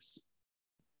matters.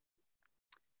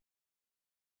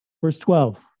 Verse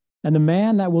 12, and the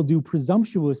man that will do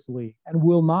presumptuously and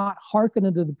will not hearken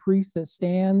unto the priest that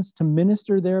stands to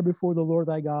minister there before the Lord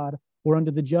thy God, or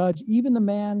unto the judge, even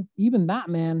that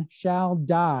man shall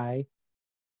die,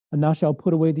 and thou shalt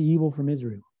put away the evil from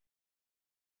Israel.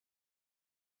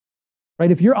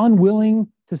 Right? If you're unwilling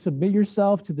to submit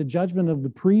yourself to the judgment of the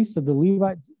priests, of the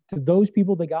Levite, to those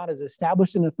people that God has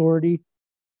established in authority,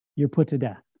 you're put to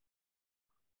death.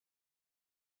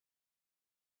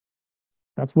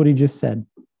 That's what he just said.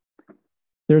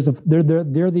 They're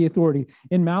the authority.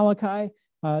 In Malachi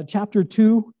chapter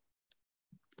 2,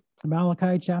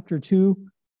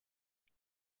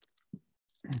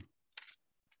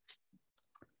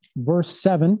 verse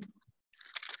 7.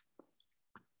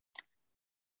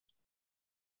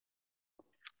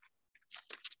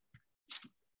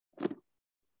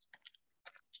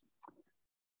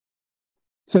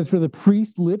 Says, for the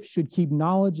priest's lips should keep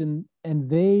knowledge, and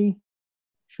they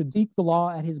should seek the law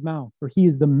at his mouth, for he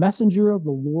is the messenger of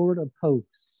the Lord of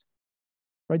hosts.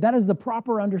 Right? That is the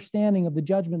proper understanding of the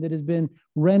judgment that has been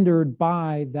rendered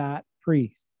by that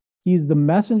priest. He is the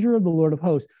messenger of the Lord of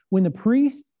hosts. When the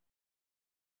priest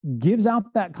gives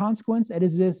out that consequence, it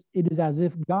is as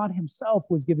if God himself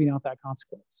was giving out that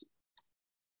consequence.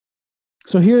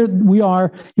 So here we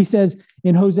are, he says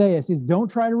in Hosea, he says, don't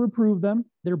try to reprove them.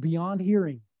 They're beyond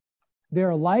hearing.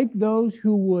 They're like those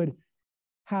who would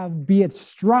be at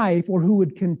strife or who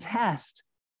would contest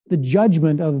the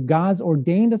judgment of God's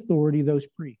ordained authority, those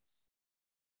priests.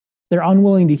 They're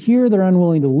unwilling to hear, they're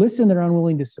unwilling to listen, they're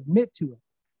unwilling to submit to it.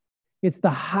 It's the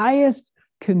highest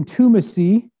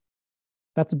contumacy.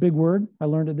 That's a big word. I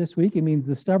learned it this week. It means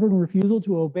the stubborn refusal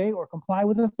to obey or comply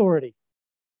with authority.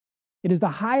 It is the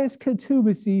highest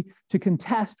contumacy to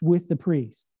contest with the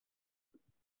priest.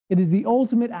 It is the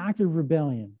ultimate act of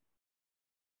rebellion.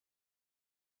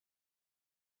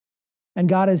 And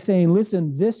God is saying,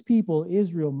 listen, this people,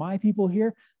 Israel, my people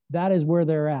here, that is where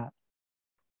they're at.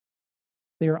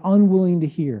 They are unwilling to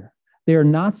hear. They are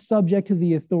not subject to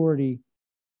the authority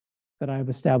that I have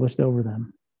established over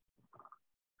them.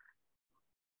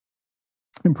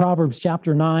 In Proverbs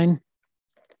chapter 9,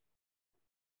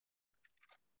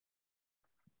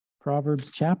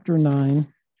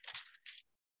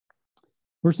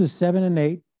 verses 7 and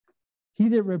 8, He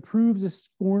that reproves a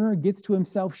scorner gets to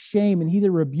himself shame, and he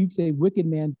that rebukes a wicked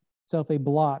man himself a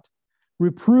blot.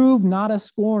 Reprove not a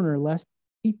scorner, lest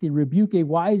he hate thee. Rebuke a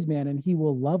wise man, and he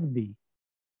will love thee.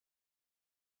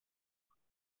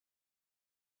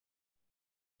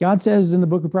 God says in the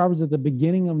book of Proverbs that the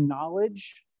beginning of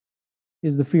knowledge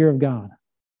is the fear of God.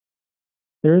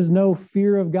 There is no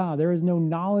fear of God. There is no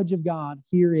knowledge of God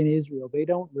here in Israel. They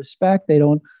don't respect, they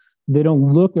don't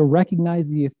look or recognize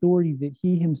the authority that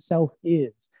he himself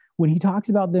is. When he talks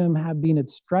about them being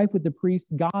at strife with the priest,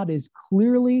 God is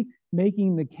clearly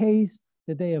making the case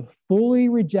that they have fully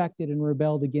rejected and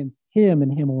rebelled against him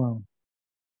and him alone.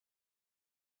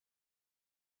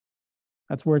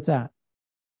 That's where it's at.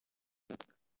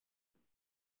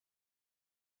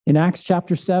 In Acts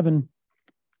chapter 7,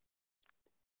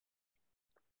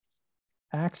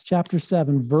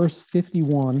 verse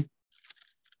 51.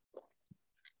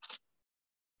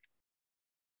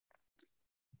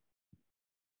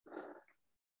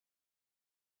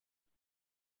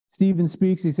 Stephen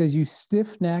speaks, he says, you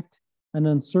stiff-necked and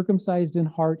uncircumcised in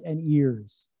heart and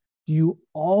ears, do you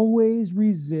always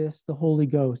resist the Holy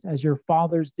Ghost as your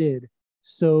fathers did?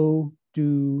 So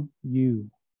do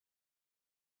you.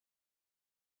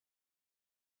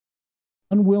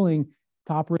 Unwilling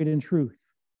to operate in truth.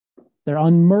 They're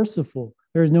unmerciful.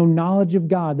 There is no knowledge of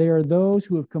God. They are those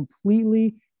who have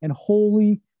completely and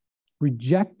wholly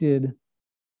rejected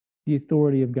the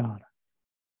authority of God.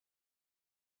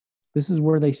 This is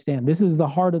where they stand. This is the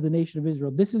heart of the nation of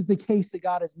Israel. This is the case that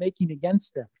God is making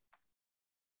against them.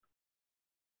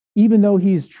 Even though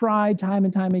he's tried time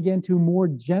and time again to more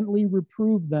gently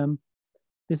reprove them,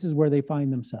 this is where they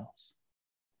find themselves.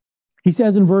 He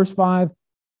says in verse 5,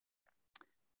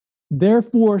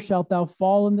 therefore shalt thou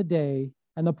fall in the day,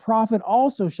 and the prophet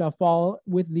also shall fall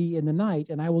with thee in the night,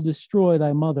 and I will destroy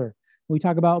thy mother. When we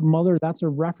talk about mother, that's a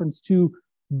reference to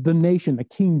the nation, the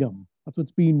kingdom. That's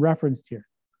what's being referenced here.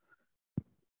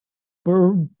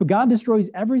 But God destroys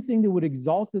everything that would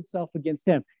exalt itself against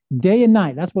him. Day and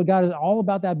night. That's what God is all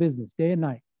about, that business, day and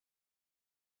night.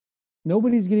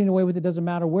 Nobody's getting away with it. Doesn't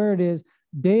matter where it is.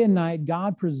 Day and night,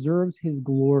 God preserves his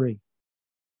glory.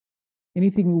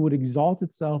 Anything that would exalt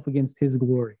itself against his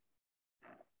glory.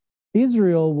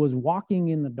 Israel was walking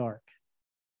in the dark.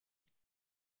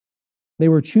 They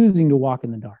were choosing to walk in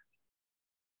the dark.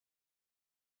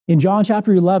 In John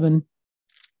chapter 11,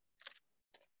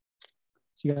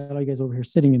 so you got all you guys over here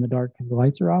sitting in the dark because the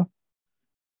lights are off.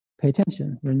 Pay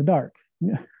attention. You're in the dark.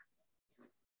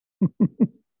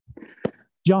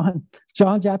 John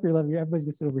chapter 11. Everybody's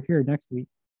going to sit over here next week.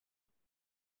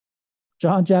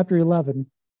 John chapter 11,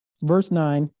 verse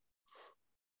 9.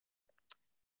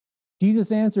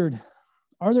 Jesus answered,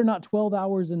 are there not 12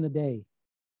 hours in the day?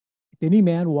 If any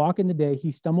man walk in the day, he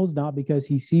stumbles not because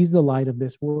he sees the light of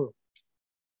this world.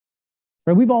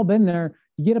 Right? We've all been there.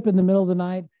 You get up in the middle of the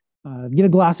night, get a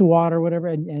glass of water or whatever,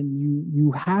 and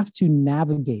you have to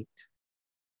navigate.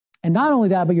 And not only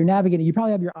that, but you're navigating. You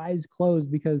probably have your eyes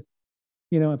closed because,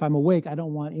 if I'm awake, I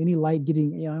don't want any light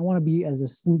getting, I want to be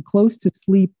as close to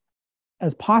sleep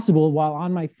as possible while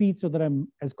on my feet so that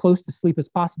I'm as close to sleep as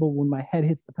possible when my head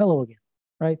hits the pillow again,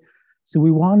 right? So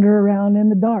we wander around in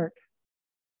the dark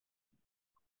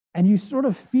and you sort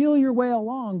of feel your way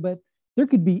along, but there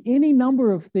could be any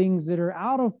number of things that are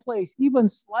out of place, even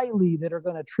slightly, that are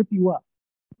going to trip you up.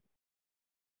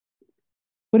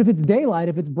 But if it's daylight,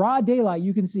 if it's broad daylight,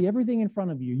 you can see everything in front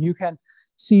of you. You can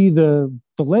see the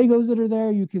Legos that are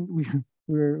there.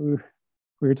 We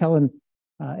were telling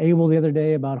Abel the other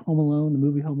day about Home Alone, the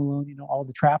movie Home Alone, all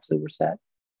the traps that were set.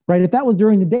 Right? If that was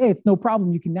during the day, it's no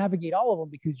problem. You can navigate all of them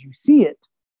because you see it.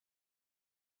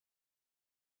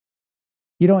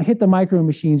 You don't hit the micro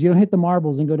machines. You don't hit the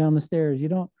marbles and go down the stairs. You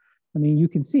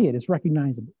can see it. It's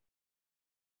recognizable.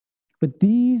 But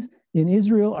these in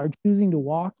Israel are choosing to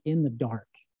walk in the dark.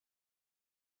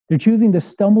 They're choosing to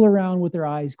stumble around with their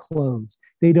eyes closed.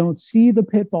 They don't see the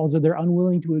pitfalls, or they're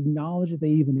unwilling to acknowledge that they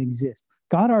even exist.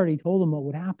 God already told them what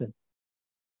would happen.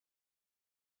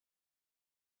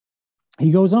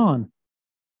 He goes on.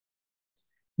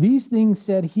 These things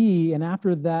said he, and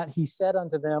after that he said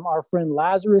unto them, our friend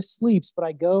Lazarus sleeps, but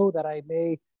I go that I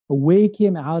may awake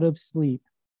him out of sleep.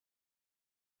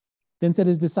 Then said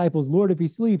his disciples, Lord, if he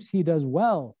sleeps, he does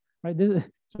well. Right?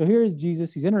 So here is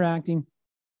Jesus. He's interacting.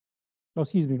 Oh,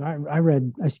 excuse me.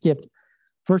 I skipped.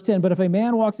 Verse 10, but if a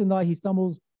man walks in the light, he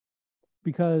stumbles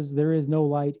because there is no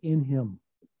light in him.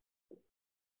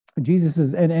 Jesus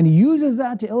is, and he uses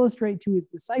that to illustrate to his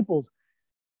disciples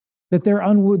that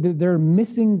they're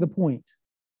missing the point.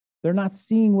 They're not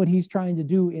seeing what he's trying to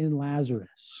do in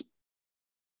Lazarus.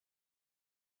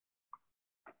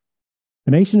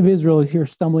 The nation of Israel is here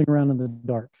stumbling around in the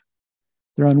dark.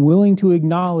 They're unwilling to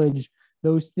acknowledge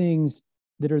those things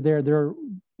that are there. They're,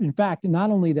 in fact, not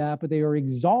only that, but they are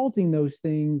exalting those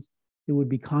things that would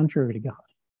be contrary to God.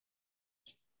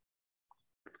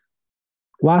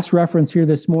 Last reference here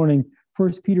this morning,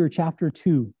 1 Peter chapter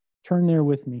 2. Turn there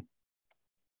with me.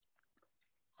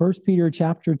 1 Peter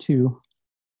chapter 2.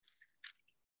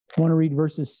 I want to read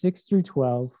verses 6 through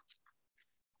 12.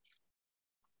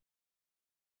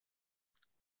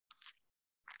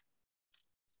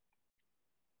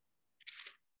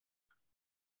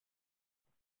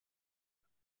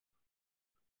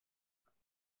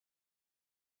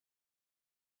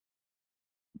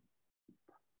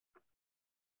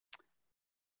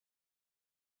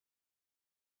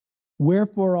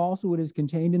 Wherefore also it is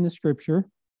contained in the scripture.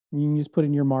 You can just put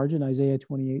in your margin, Isaiah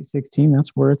 28:16.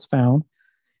 That's where it's found.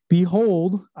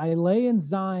 Behold, I lay in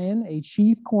Zion a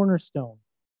chief cornerstone,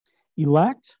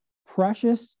 elect,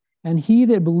 precious, and he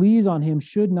that believes on him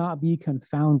should not be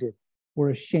confounded or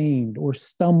ashamed or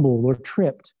stumbled or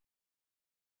tripped.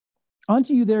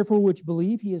 Unto you therefore which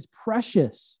believe, he is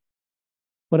precious.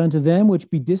 But unto them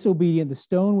which be disobedient, the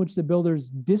stone which the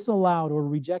builders disallowed or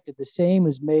rejected, the same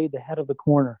is made the head of the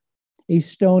corner, a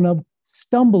stone of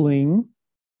stumbling,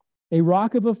 a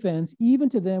rock of offense, even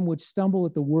to them which stumble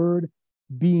at the word,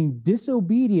 being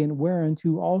disobedient,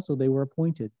 whereunto also they were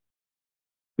appointed.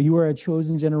 But you are a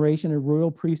chosen generation, a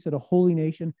royal priesthood, a holy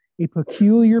nation, a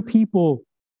peculiar people,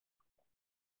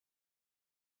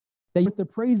 that with the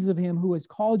praises of him who has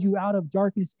called you out of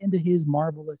darkness into his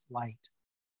marvelous light,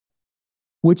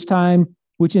 which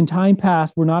in time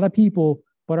past were not a people,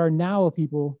 but are now a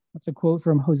people. That's a quote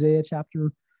from Hosea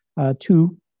chapter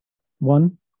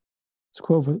 2:1. It's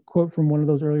a quote from one of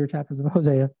those earlier chapters of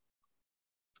Hosea,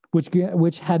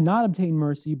 which had not obtained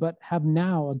mercy, but have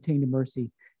now obtained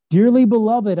mercy. Dearly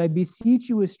beloved, I beseech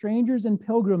you as strangers and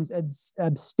pilgrims,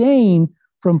 abstain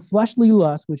from fleshly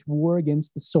lusts which war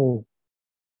against the soul,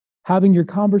 having your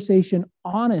conversation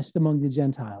honest among the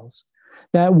Gentiles,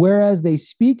 that whereas they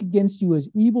speak against you as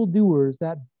evildoers,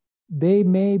 that they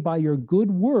may by your good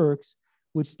works,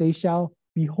 which they shall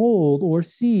behold or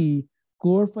see,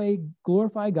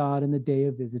 glorify God in the day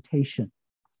of visitation.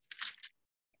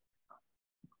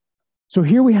 So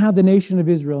here we have the nation of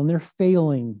Israel, and they're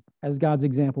failing as God's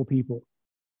example people.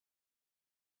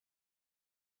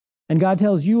 And God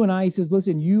tells you and I, he says,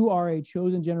 listen, you are a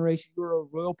chosen generation. You are a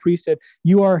royal priesthood.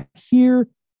 You are here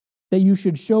that you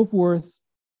should show forth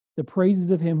the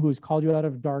praises of him who has called you out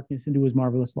of darkness into his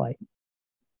marvelous light.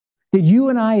 That you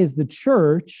and I as the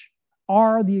church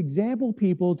are the example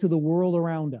people to the world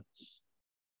around us.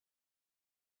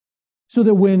 So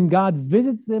that when God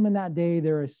visits them in that day,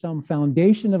 there is some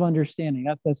foundation of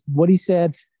understanding. That's what he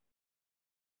said,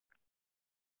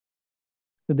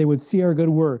 that they would see our good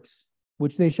works,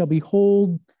 which they shall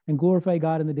behold and glorify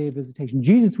God in the day of visitation.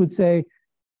 Jesus would say,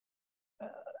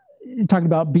 talking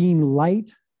about being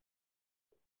light,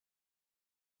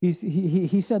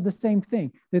 he said the same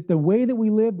thing, that the way that we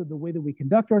live, that the way that we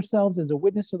conduct ourselves is a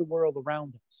witness to the world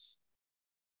around us.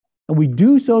 And we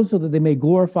do so that they may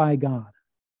glorify God.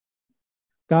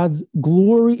 God's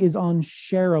glory is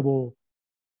unshareable.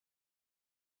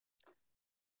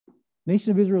 The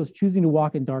nation of Israel is choosing to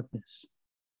walk in darkness.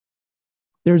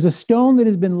 There's a stone that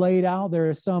has been laid out. There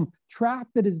is some trap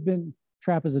that has been,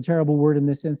 trap is a terrible word in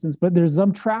this instance, but there's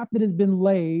some trap that has been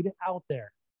laid out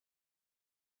there.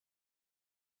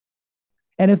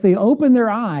 And if they open their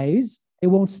eyes, they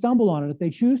won't stumble on it. If they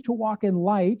choose to walk in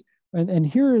light, and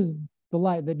here is the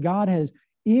light that God has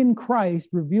in Christ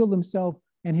revealed himself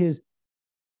and his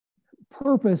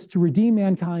purpose to redeem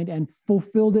mankind and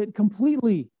fulfilled it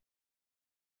completely.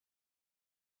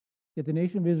 Yet the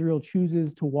nation of Israel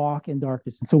chooses to walk in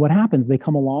darkness. And so what happens? They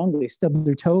come along, they stub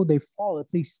their toe, they fall.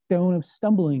 It's a stone of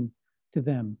stumbling to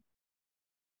them.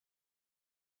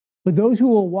 But those who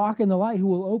will walk in the light, who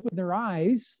will open their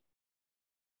eyes,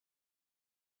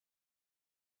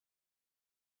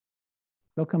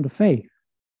 they'll come to faith.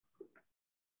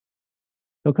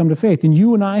 They'll come to faith. And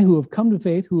you and I who have come to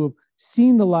faith, who have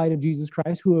seen the light of Jesus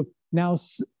Christ, who have now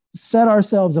set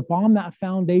ourselves upon that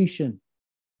foundation,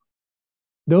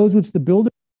 those which the builder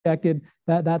rejected,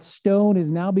 that stone has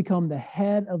now become the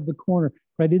head of the corner,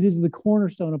 right? It is the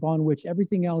cornerstone upon which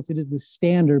everything else, it is the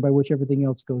standard by which everything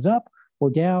else goes up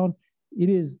or down. It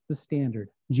is the standard.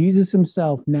 Jesus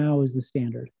himself now is the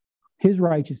standard. His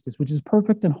righteousness, which is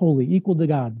perfect and holy, equal to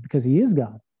God's, because he is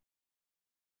God.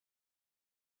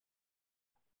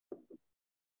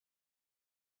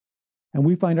 And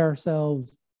we find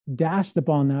ourselves dashed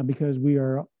upon that because we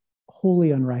are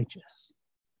wholly unrighteous.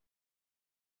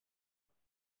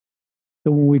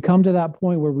 that when we come to that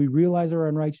point where we realize our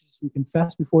unrighteousness, we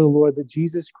confess before the Lord that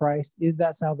Jesus Christ is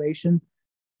that salvation,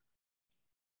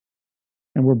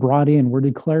 and we're brought in, we're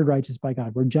declared righteous by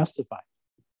God, we're justified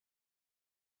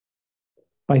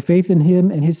by faith in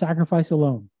him and his sacrifice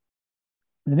alone.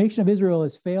 The nation of Israel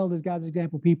has failed as God's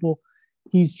example people.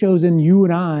 He's chosen you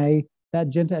and I, that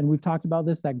Gentile, and we've talked about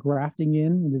this, that grafting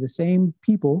in into the same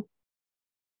people.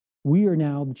 We are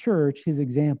now the church, his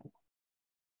example.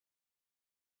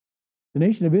 The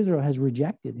nation of Israel has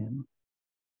rejected him.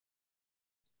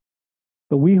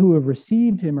 But we who have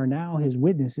received him are now his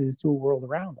witnesses to a world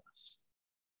around us.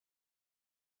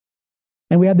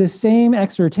 And we have this same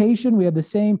exhortation, we have the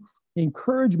same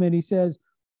encouragement. He says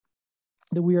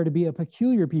that we are to be a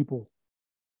peculiar people.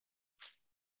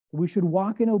 We should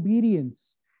walk in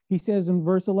obedience. He says in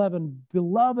verse 11,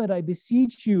 "Beloved, I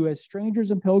beseech you as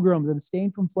strangers and pilgrims,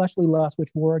 abstain from fleshly lusts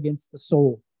which war against the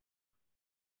soul."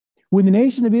 When the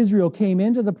nation of Israel came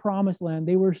into the promised land,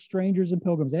 they were strangers and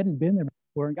pilgrims. They hadn't been there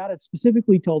before, and God had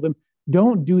specifically told them,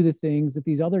 don't do the things that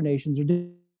these other nations are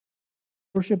doing.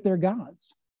 Worship their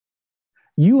gods.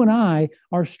 You and I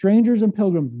are strangers and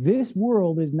pilgrims. This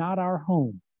world is not our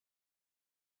home.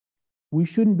 We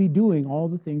shouldn't be doing all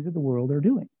the things that the world are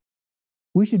doing.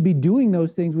 We should be doing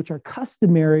those things which are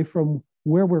customary from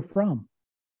where we're from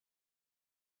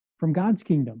God's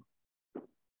kingdom.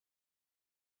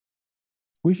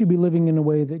 We should be living in a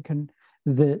way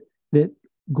that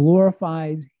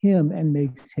glorifies him and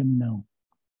makes him known,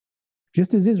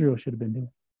 just as Israel should have been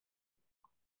doing.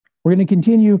 We're going to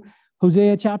continue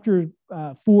Hosea chapter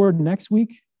 4 next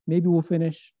week. Maybe we'll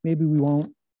finish, maybe we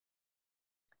won't.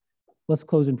 Let's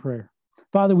close in prayer.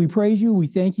 Father, we praise you. We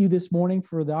thank you this morning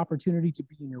for the opportunity to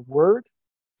be in your word.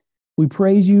 We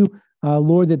praise you,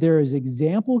 Lord, that there is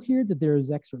example here, that there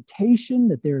is exhortation,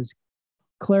 that there is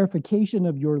clarification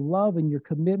of your love and your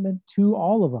commitment to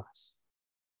all of us.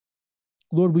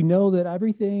 Lord, we know that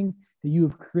everything that you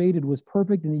have created was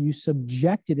perfect and that you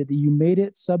subjected it, that you made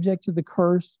it subject to the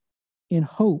curse in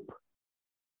hope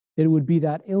that it would be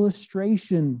that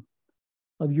illustration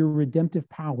of your redemptive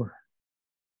power.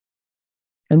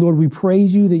 And Lord, we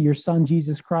praise you that your son,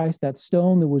 Jesus Christ, that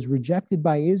stone that was rejected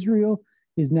by Israel,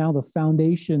 is now the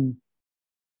foundation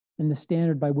and the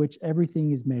standard by which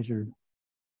everything is measured.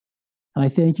 And I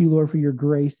thank you, Lord, for your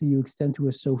grace that you extend to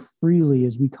us so freely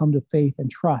as we come to faith and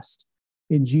trust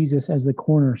in Jesus as the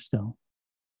cornerstone.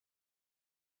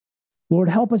 Lord,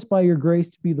 help us by your grace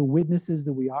to be the witnesses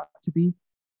that we ought to be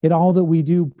in all that we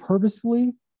do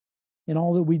purposefully, in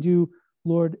all that we do,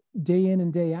 Lord, day in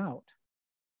and day out.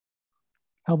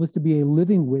 Help us to be a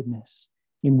living witness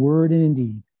in word and in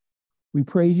deed. We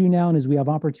praise you now, and as we have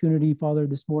opportunity, Father,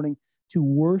 this morning to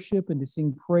worship and to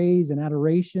sing praise and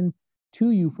adoration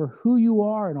to you for who you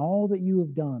are and all that you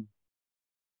have done.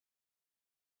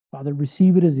 Father,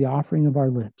 receive it as the offering of our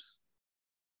lips.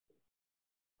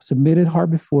 Submitted heart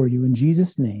before you in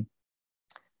Jesus' name.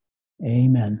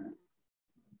 Amen.